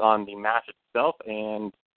thoughts on the match itself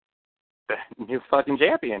and the new fucking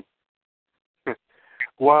champion.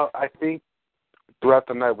 Well, I think throughout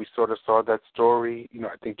the night we sort of saw that story.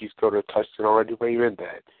 I think you sort of touched it already, Raven,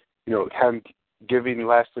 that, him giving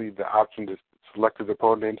Lashley the option to select his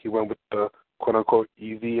opponent, he went with the quote-unquote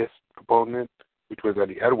easiest opponent, which was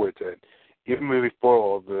Eddie Edwards. And even before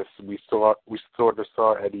all of this, we sort of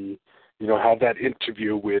saw Eddie, have that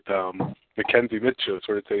interview with Mackenzie Mitchell,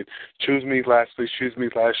 sort of saying, choose me, Lashley, choose me,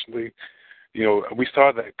 Lashley. We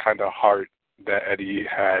saw that kind of heart that Eddie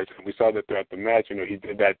had, and we saw that throughout the match. He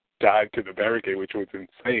did that dive to the barricade, which was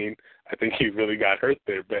insane. I think he really got hurt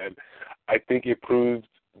there, but I think it proves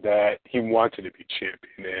that he wanted to be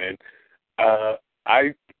champion. And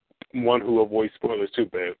I'm one who avoids spoilers too,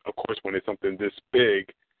 but of course, when it's something this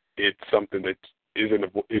big, it's something that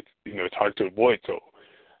it's hard to avoid. So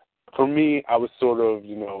for me, I was sort of,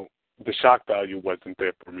 the shock value wasn't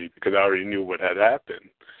there for me because I already knew what had happened.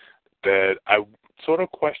 That I sort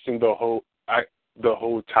of questioned the whole. the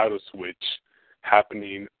whole title switch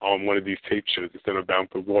happening on one of these tape shows instead of Bound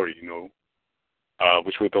for Glory,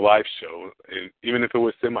 which was the live show. And even if it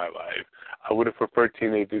was semi-live, I would have preferred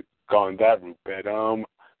TNA to gone that route. But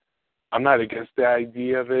I'm not against the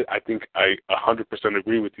idea of it. I think I 100%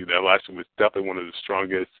 agree with you that Lashley was definitely one of the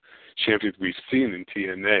strongest champions we've seen in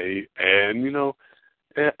TNA. And,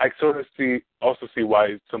 I sort of also see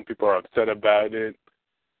why some people are upset about it.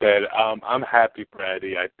 But I'm happy for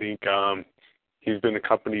Eddie. I think he's been the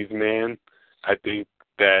company's man. I think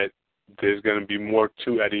that there's going to be more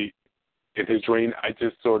to Eddie in his reign. I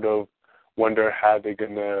just sort of wonder how they're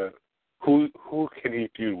going to – who can he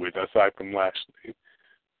feud with aside from Lashley?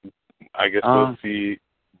 I guess we'll see.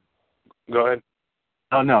 Go ahead.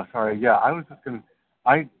 Oh, no, sorry. Yeah, I was just going to –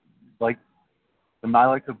 I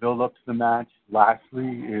like to build up to the match.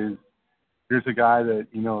 Lashley is – here's a guy that,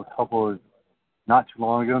 a couple of – not too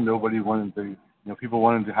long ago, nobody wanted to – people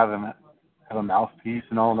wanted to have a mouthpiece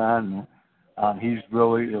and all that. And he's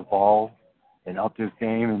really evolved and upped his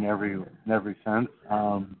game in every sense.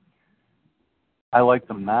 I like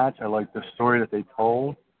the match. I like the story that they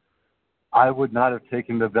told. I would not have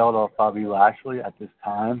taken the belt off Bobby Lashley at this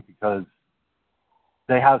time because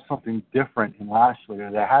they have something different in Lashley,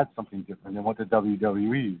 or they had something different than what the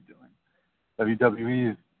WWE is doing.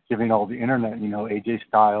 WWE is giving all the internet, AJ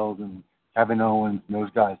Styles and Kevin Owens and those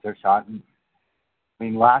guys their shot. And,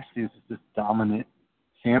 Lashley is this dominant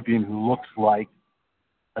champion who looks like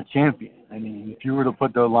a champion. If you were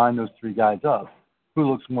to line those three guys up, who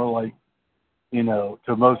looks more like,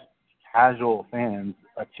 to most casual fans,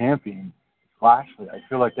 a champion? Lashley. I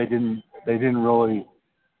feel like they didn't really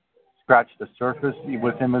scratch the surface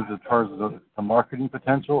with him as far as the marketing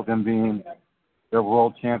potential of him being their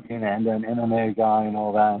world champion and an MMA guy and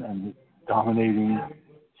all that and dominating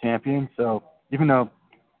champion. So even though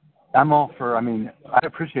I'm all for, I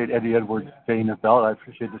appreciate Eddie Edwards getting the belt. I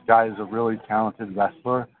appreciate this guy is a really talented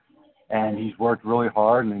wrestler, and he's worked really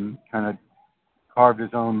hard and kind of carved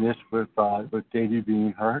his own niche with Davey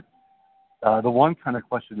being hurt. The one kind of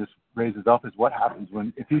question this raises up is what happens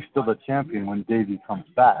if he's still the champion when Davey comes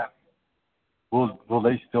back? Will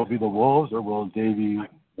they still be the Wolves, or will Davey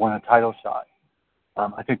win a title shot?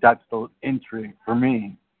 I think that's the intrigue for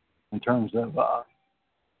me in terms of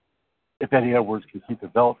if Eddie Edwards can keep the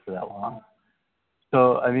belt for that long.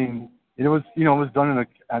 So, it was, it was done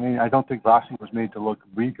in I don't think Lashley was made to look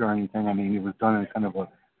weak or anything. It was done in kind of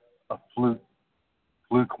a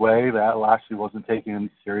fluke way that Lashley wasn't taking him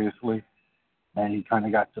seriously, and he kind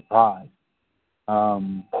of got surprised.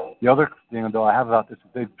 The other thing, though, I have about this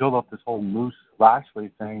is they built up this whole Moose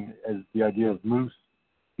Lashley thing as the idea of Moose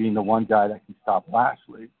being the one guy that can stop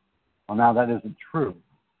Lashley. Well, now that isn't true.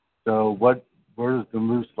 So where does the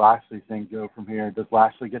Moose Lashley thing go from here? Does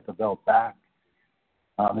Lashley get the belt back?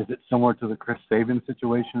 Is it similar to the Chris Sabin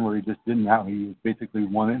situation where he just didn't have, he basically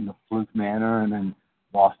won it in a fluke manner and then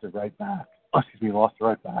lost it right back?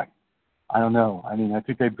 I don't know. I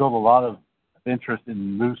think they built a lot of interest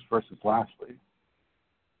in Moose versus Lashley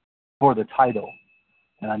for the title,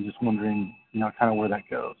 and I'm just wondering, kind of where that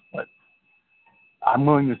goes. But I'm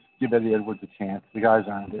willing to give Eddie Edwards a chance. The guy's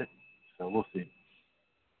earned it, so we'll see.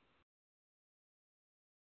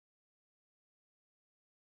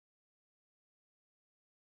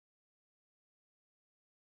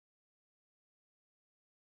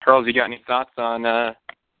 Charles, you got any thoughts on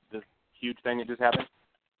this huge thing that just happened?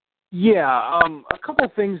 Yeah, a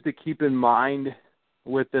couple things to keep in mind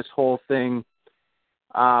with this whole thing.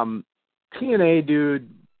 TNA dude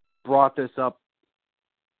brought this up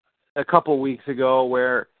a couple weeks ago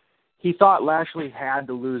where he thought Lashley had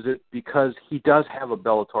to lose it because he does have a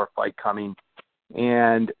Bellator fight coming,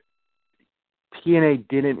 and TNA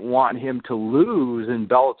didn't want him to lose in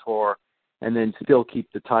Bellator and then still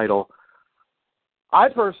keep the title. I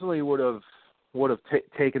personally would have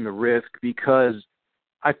taken the risk because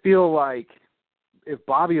I feel like if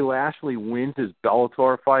Bobby Lashley wins his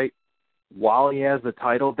Bellator fight while he has the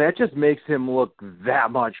title, that just makes him look that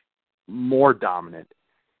much more dominant.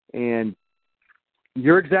 And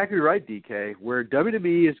you're exactly right, DK, where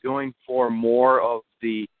WWE is going for more of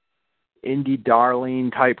the indie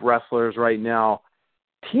darling type wrestlers right now.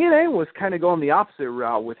 TNA was kind of going the opposite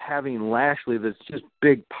route with having Lashley, that's just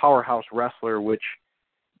big powerhouse wrestler, which,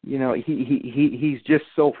 he's just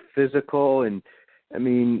so physical. And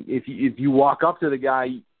if you walk up to the guy,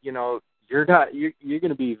 you're going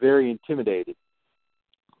to be very intimidated.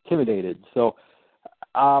 So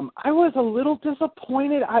I was a little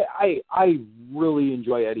disappointed. I really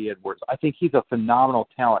enjoy Eddie Edwards. I think he's a phenomenal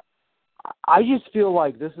talent. I just feel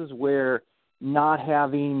like this is where not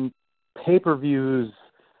having pay-per-views,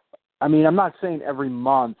 I'm not saying every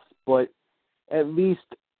month, but at least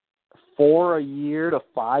 4 a year to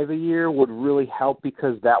 5 a year would really help,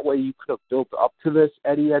 because that way you could have built up to this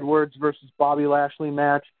Eddie Edwards versus Bobby Lashley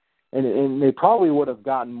match, and they probably would have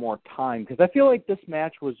gotten more time, because I feel like this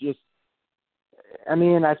match was just, I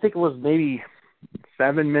think it was maybe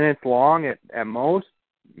 7 minutes long at most,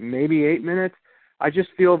 maybe 8 minutes. I just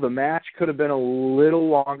feel the match could have been a little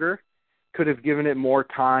longer, could have given it more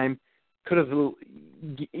time, could have,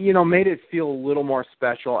 made it feel a little more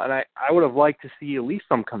special. And I would have liked to see at least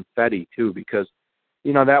some confetti too, because,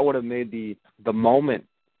 that would have made the moment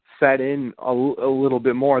set in a little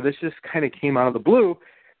bit more. This just kind of came out of the blue,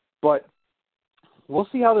 but we'll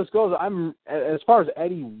see how this goes. As far as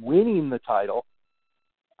Eddie winning the title,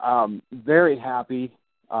 very happy.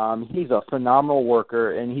 He's a phenomenal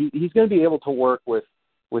worker, and he's going to be able to work with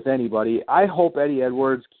anybody. I hope Eddie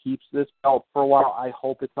Edwards keeps this belt for a while. I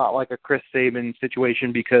hope it's not like a Chris Sabin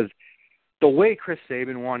situation, because the way Chris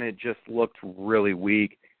Sabin won it just looked really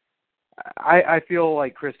weak. I feel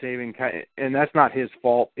like Chris Sabin, and that's not his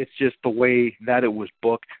fault, it's just the way that it was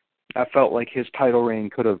booked. I felt like his title reign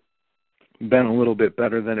could have been a little bit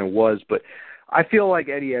better than it was, but I feel like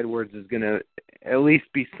Eddie Edwards is going to at least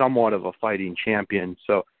be somewhat of a fighting champion,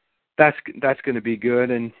 so that's going to be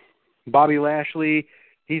good. And Bobby Lashley,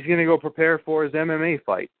 he's going to go prepare for his MMA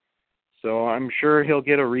fight, so I'm sure he'll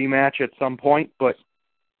get a rematch at some point, but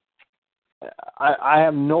I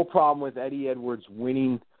have no problem with Eddie Edwards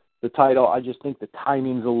winning the title. I just think the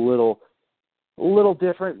timing's a little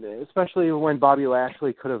different, especially when Bobby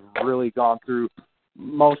Lashley could have really gone through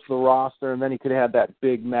most of the roster, and then he could have had that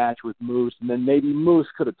big match with Moose, and then maybe Moose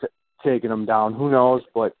could have taken him down. Who knows?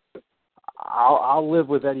 But I'll live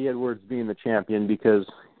with Eddie Edwards being the champion, because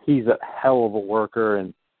he's a hell of a worker,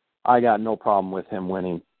 and I got no problem with him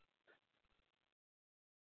winning.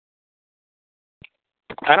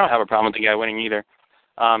 I don't have a problem with the guy winning either.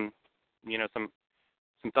 Some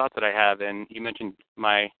thoughts that I have, and you mentioned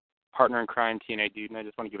my partner in crime, TNA Dude, and I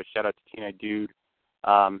just want to give a shout out to TNA Dude.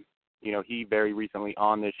 He very recently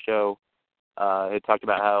on this show had talked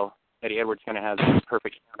about how Eddie Edwards kind of has a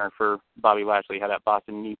perfect counter for Bobby Lashley, how that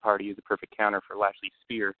Boston knee party is a perfect counter for Lashley's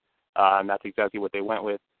spear, and that's exactly what they went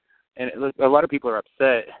with. And a lot of people are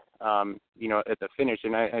upset, at the finish,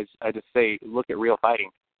 and I just say, look at real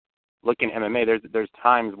fighting. Look in MMA, there's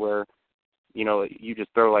times where, you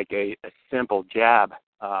just throw like a simple jab,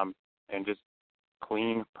 and just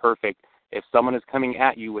clean, perfect. If someone is coming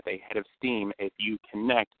at you with a head of steam, if you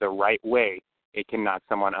connect the right way, it can knock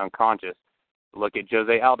someone unconscious. Look at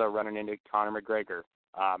Jose Aldo running into Conor McGregor,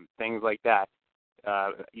 things like that.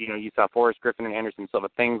 You saw Forrest Griffin and Anderson Silva.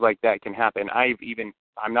 Things like that can happen. I'm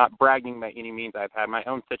not bragging by any means. I've had my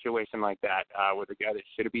own situation like that with a guy that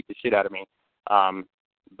should have beat the shit out of me.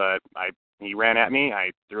 But he ran at me.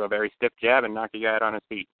 I threw a very stiff jab and knocked the guy out on his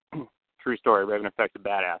feet. True story. Raven Effect's a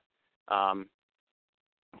badass.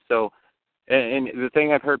 And the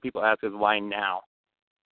thing I've heard people ask is why now,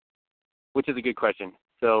 which is a good question.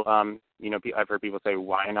 So, I've heard people say,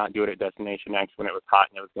 why not do it at Destination X when it was hot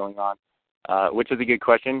and it was going on, which is a good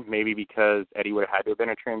question. Maybe because Eddie would have had to have been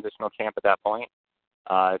a transitional champ at that point.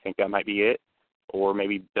 I think that might be it. Or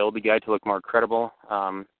maybe build the guy to look more credible,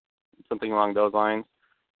 something along those lines.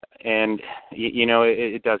 And,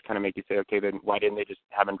 it does kind of make you say, okay, then why didn't they just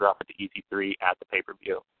have him drop it to EC3 at the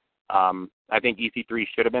pay-per-view? I think EC3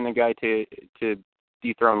 should have been the guy to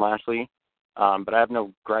dethrone Lashley, but I have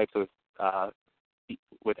no gripes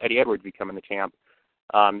with Eddie Edwards becoming the champ.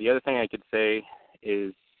 The other thing I could say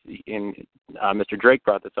is, Mr. Drake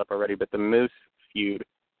brought this up already, but the Moose feud,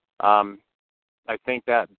 I think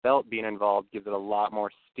that belt being involved gives it a lot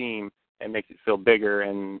more steam and makes it feel bigger.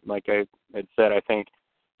 And like I had said, I think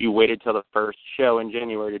you waited till the first show in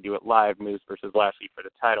January to do it live, Moose versus Lashley for the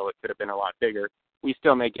title. It could have been a lot bigger. We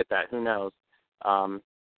still may get that. Who knows? And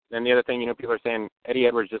the other thing, people are saying Eddie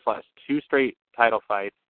Edwards just lost 2 straight title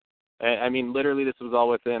fights. I mean, literally this was all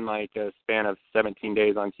within like a span of 17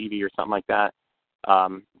 days on TV or something like that,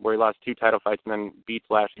 where he lost 2 title fights and then beats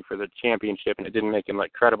Lashley for the championship, and it didn't make him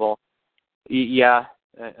look credible. Yeah,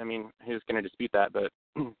 I mean, who's going to dispute that? But,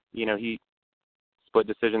 he split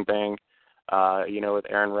decision thing, with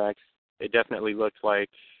Aaron Rex. It definitely looks like,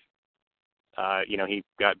 he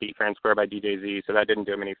got beat fair and square by DJZ, so that didn't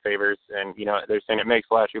do him any favors. And, they're saying it makes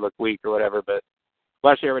Lashley look weak or whatever, but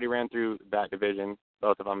Lashley already ran through that division,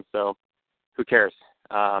 both of them, so who cares?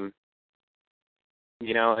 And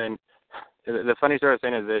the funny story I was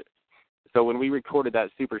saying is that, so when we recorded that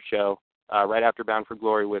Super Show, right after Bound for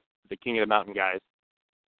Glory with the King of the Mountain guys,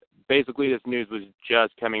 basically this news was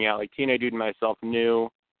just coming out. Like, TNA Dude and myself knew,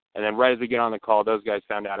 and then right as we get on the call, those guys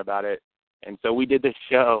found out about it. And so we did this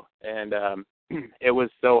show, and, it was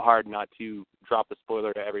so hard not to drop the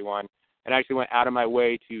spoiler to everyone. And I actually went out of my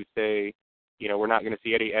way to say, we're not going to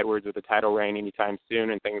see Eddie Edwards with the title reign anytime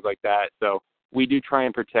soon and things like that. So we do try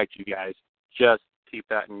and protect you guys. Just keep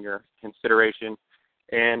that in your consideration.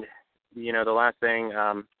 And, the last thing,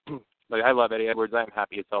 I love Eddie Edwards. I'm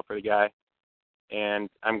happy as hell for the guy. And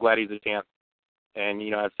I'm glad he's a champ. And,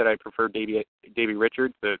 I've said I prefer Davey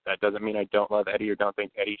Richards, but that doesn't mean I don't love Eddie or don't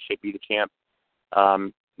think Eddie should be the champ.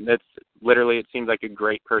 That's literally, it seems like a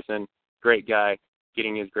great person, great guy,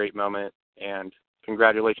 getting his great moment. And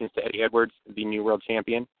congratulations to Eddie Edwards, the new world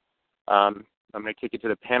champion. I'm going to kick it to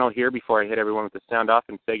the panel here before I hit everyone with the sound off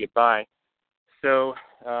and say goodbye. So,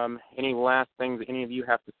 any last things any of you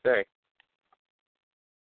have to say?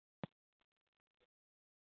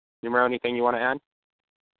 Numero, anything you want to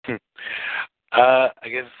add? I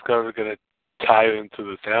guess it's going to tie into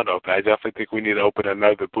the sound off. I definitely think we need to open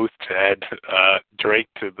another booth to add Drake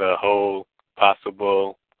to the whole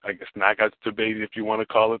possible, knockouts debate, if you want to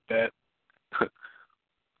call it that.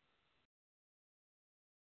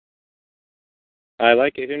 I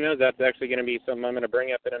like it. Who knows? That's actually going to be something I'm going to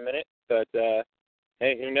bring up in a minute. But,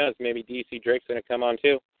 hey, who knows? Maybe DC Drake's going to come on,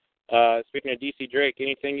 too. Speaking of DC Drake,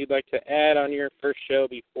 anything you'd like to add on your first show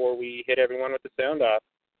before we hit everyone with the sound off?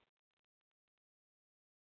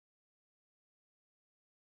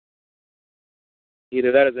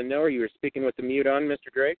 Either that is a no, or you were speaking with the mute on,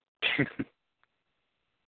 Mr. Drake.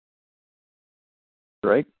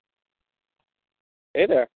 Drake? Hey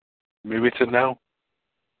there. Maybe it's a no.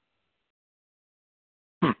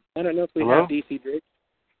 I don't know if we Hello? have DC Drake.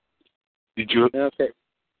 Did you? Okay.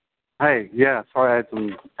 Hey, yeah, sorry I had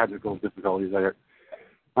some technical difficulties there.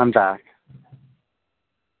 I'm back.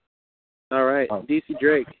 All right. DC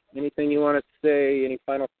Drake, anything you want to say, any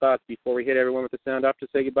final thoughts before we hit everyone with the sound off to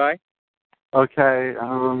say goodbye? Okay.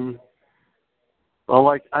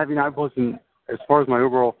 Well, I wasn't, as far as my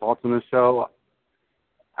overall thoughts on this show,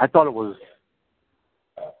 I thought it was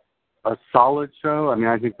a solid show.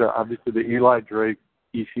 I think obviously the Eli Drake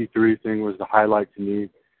EC3 thing was the highlight to me.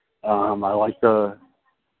 I like the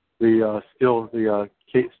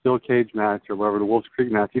steel cage match, or whatever, the Wolves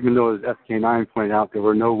Creek match, even though as FK9 pointed out, there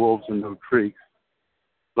were no wolves and no creeks.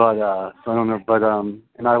 But so I don't know. But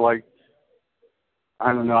and I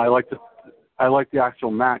like the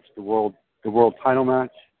actual match, the world title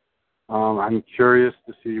match. I'm curious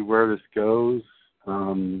to see where this goes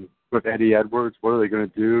with Eddie Edwards. What are they going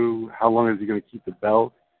to do? How long is he going to keep the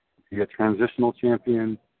belt? Is he a transitional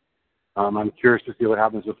champion? I'm curious to see what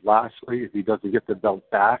happens with Lashley if he doesn't get the belt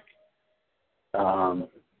back. And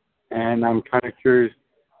I'm kind of curious,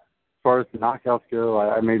 as far as the knockouts go,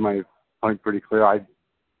 I made my point pretty clear.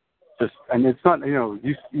 And it's not,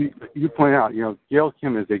 you point out, Gail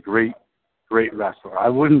Kim is a great wrestler. I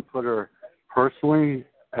wouldn't put her personally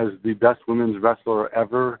as the best women's wrestler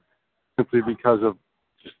ever, simply because of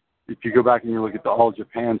just, if you go back and you look at the All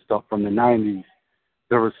Japan stuff from the 90s,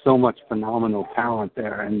 there was so much phenomenal talent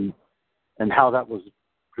there, and how that was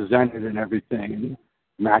presented and everything, and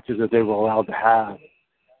matches that they were allowed to have,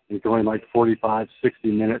 and going like 45,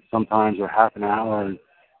 60 minutes sometimes, or half an hour,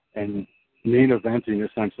 and main eventing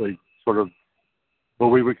essentially sort of what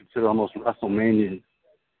we would consider almost WrestleMania,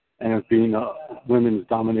 and it being women's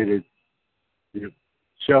dominated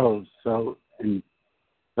shows. So,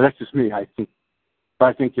 but that's just me. I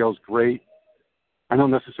think Gail's great. I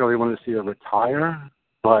don't necessarily want to see her retire,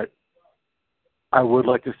 but I would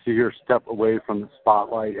like to see her step away from the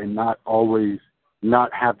spotlight and not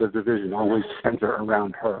have the division always center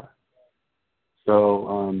around her.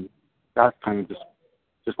 So that's kind of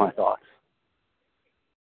just my thoughts.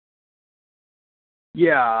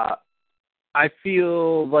 Yeah, I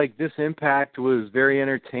feel like this Impact was very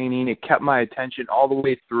entertaining. It kept my attention all the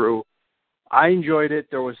way through. I enjoyed it.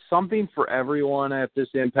 There was something for everyone at this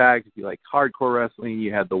Impact. If you like hardcore wrestling,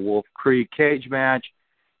 you had the Wolf Creek cage match.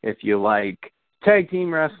 If you like tag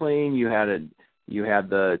team wrestling, you had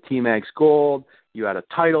the Team X Gold. You had a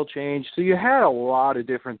title change. So you had a lot of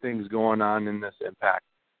different things going on in this Impact.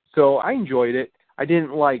 So I enjoyed it. I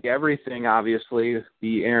didn't like everything, obviously,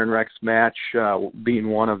 the Aaron Rex match being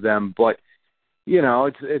one of them. But,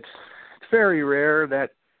 it's very rare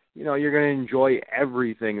that, you're going to enjoy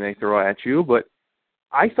everything they throw at you. But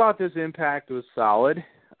I thought this Impact was solid.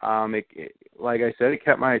 Like I said, it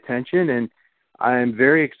kept my attention, and I'm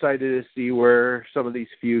very excited to see where some of these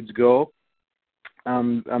feuds go.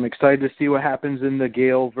 I'm excited to see what happens in the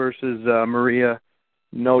Gail versus Maria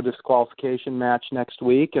no disqualification match next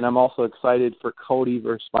week, and I'm also excited for Cody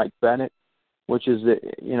versus Mike Bennett, which is,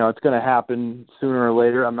 it's going to happen sooner or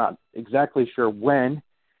later. I'm not exactly sure when,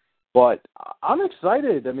 but I'm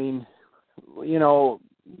excited. I mean,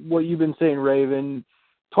 what you've been saying, Raven.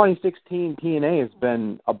 2016 TNA has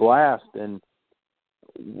been a blast, and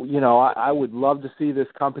I would love to see this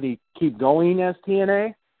company keep going as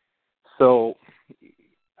TNA. So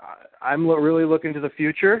I'm really looking to the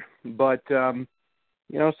future, but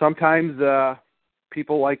sometimes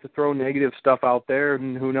people like to throw negative stuff out there,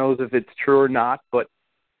 and who knows if it's true or not. But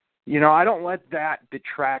I don't let that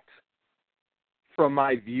detract from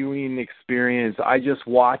my viewing experience. I just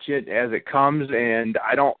watch it as it comes, and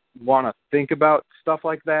I don't want to think about stuff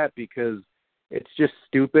like that because it's just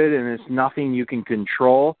stupid and it's nothing you can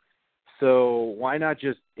control. So why not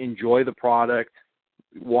just enjoy the product,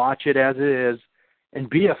 watch it as it is, and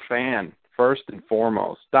be a fan first and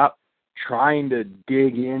foremost. Stop trying to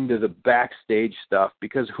dig into the backstage stuff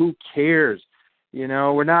because who cares?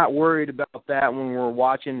 We're not worried about that when we're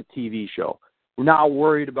watching a TV show. We're not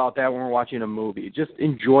worried about that when we're watching a movie. Just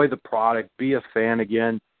enjoy the product, be a fan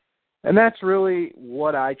again. And that's really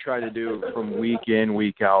what I try to do from week in,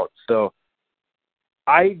 week out. So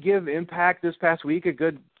I give Impact this past week a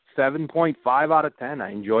good 7.5 out of 10.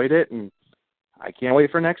 I enjoyed it, and I can't wait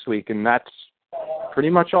for next week. And that's pretty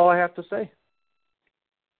much all I have to say.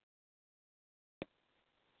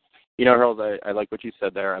 Harold, I like what you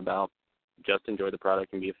said there about just enjoy the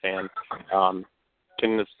product and be a fan.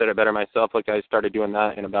 Couldn't have said it better myself. Like, I started doing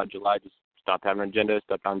that in about July. Just stopped having an agenda,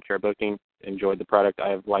 stopped armchair booking, enjoyed the product. I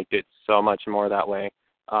have liked it so much more that way.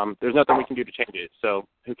 There's nothing we can do to change it, so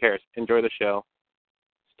who cares? Enjoy the show.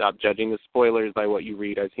 Stop judging the spoilers by what you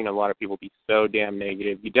read. I've seen a lot of people be so damn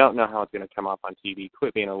negative. You don't know how it's going to come off on TV.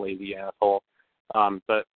 Quit being a lazy asshole.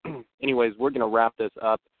 But anyways, we're going to wrap this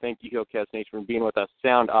up. Thank you, Heelcast Nation, for being with us.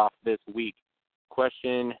 Sound off this week.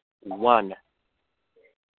 Question 1.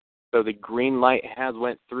 So the green light has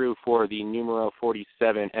went through for the numero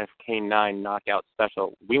 47 FK9 knockout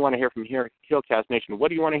special. We want to hear from Heelcast Nation. What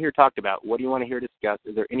do you want to hear talked about? What do you want to hear discussed?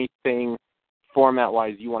 Is there anything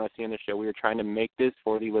format-wise you want to see on the show? We are trying to make this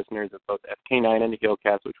for the listeners of both FK9 and the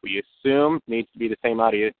Heelcast, which we assume needs to be the same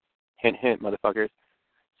audience. Hint, hint, motherfuckers.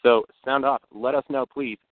 So sound off. Let us know,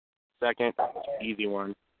 please. Second, easy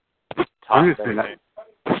one. I'd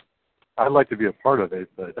like to be a part of it,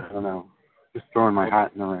 but I don't know. Just throwing my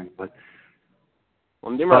hat in the ring, but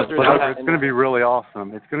it's going to be really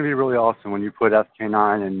awesome. It's going to be really awesome when you put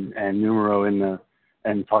FK9 and Numero in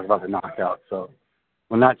and talk about the knockout. So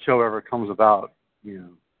when that show ever comes about,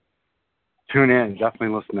 tune in. Definitely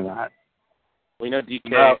listen to that. We know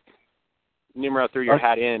DK Numero threw your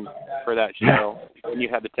hat in for that show when you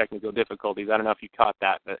had the technical difficulties. I don't know if you caught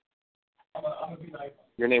that, but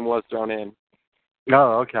your name was thrown in.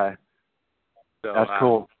 Oh, okay. So, that's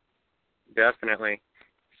cool. Definitely.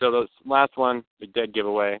 So the last one, the dead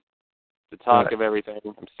giveaway, the talk of everything.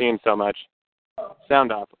 I'm seeing so much.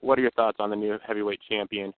 Sound off. What are your thoughts on the new heavyweight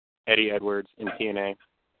champion, Eddie Edwards, in TNA?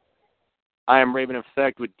 I am Raven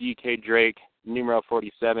Effect with DK Drake, numero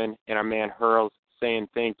 47, and our man Hurls saying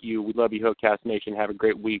thank you. We love you, Heelcast Nation. Have a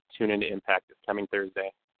great week. Tune in to Impact this coming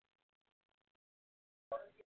Thursday.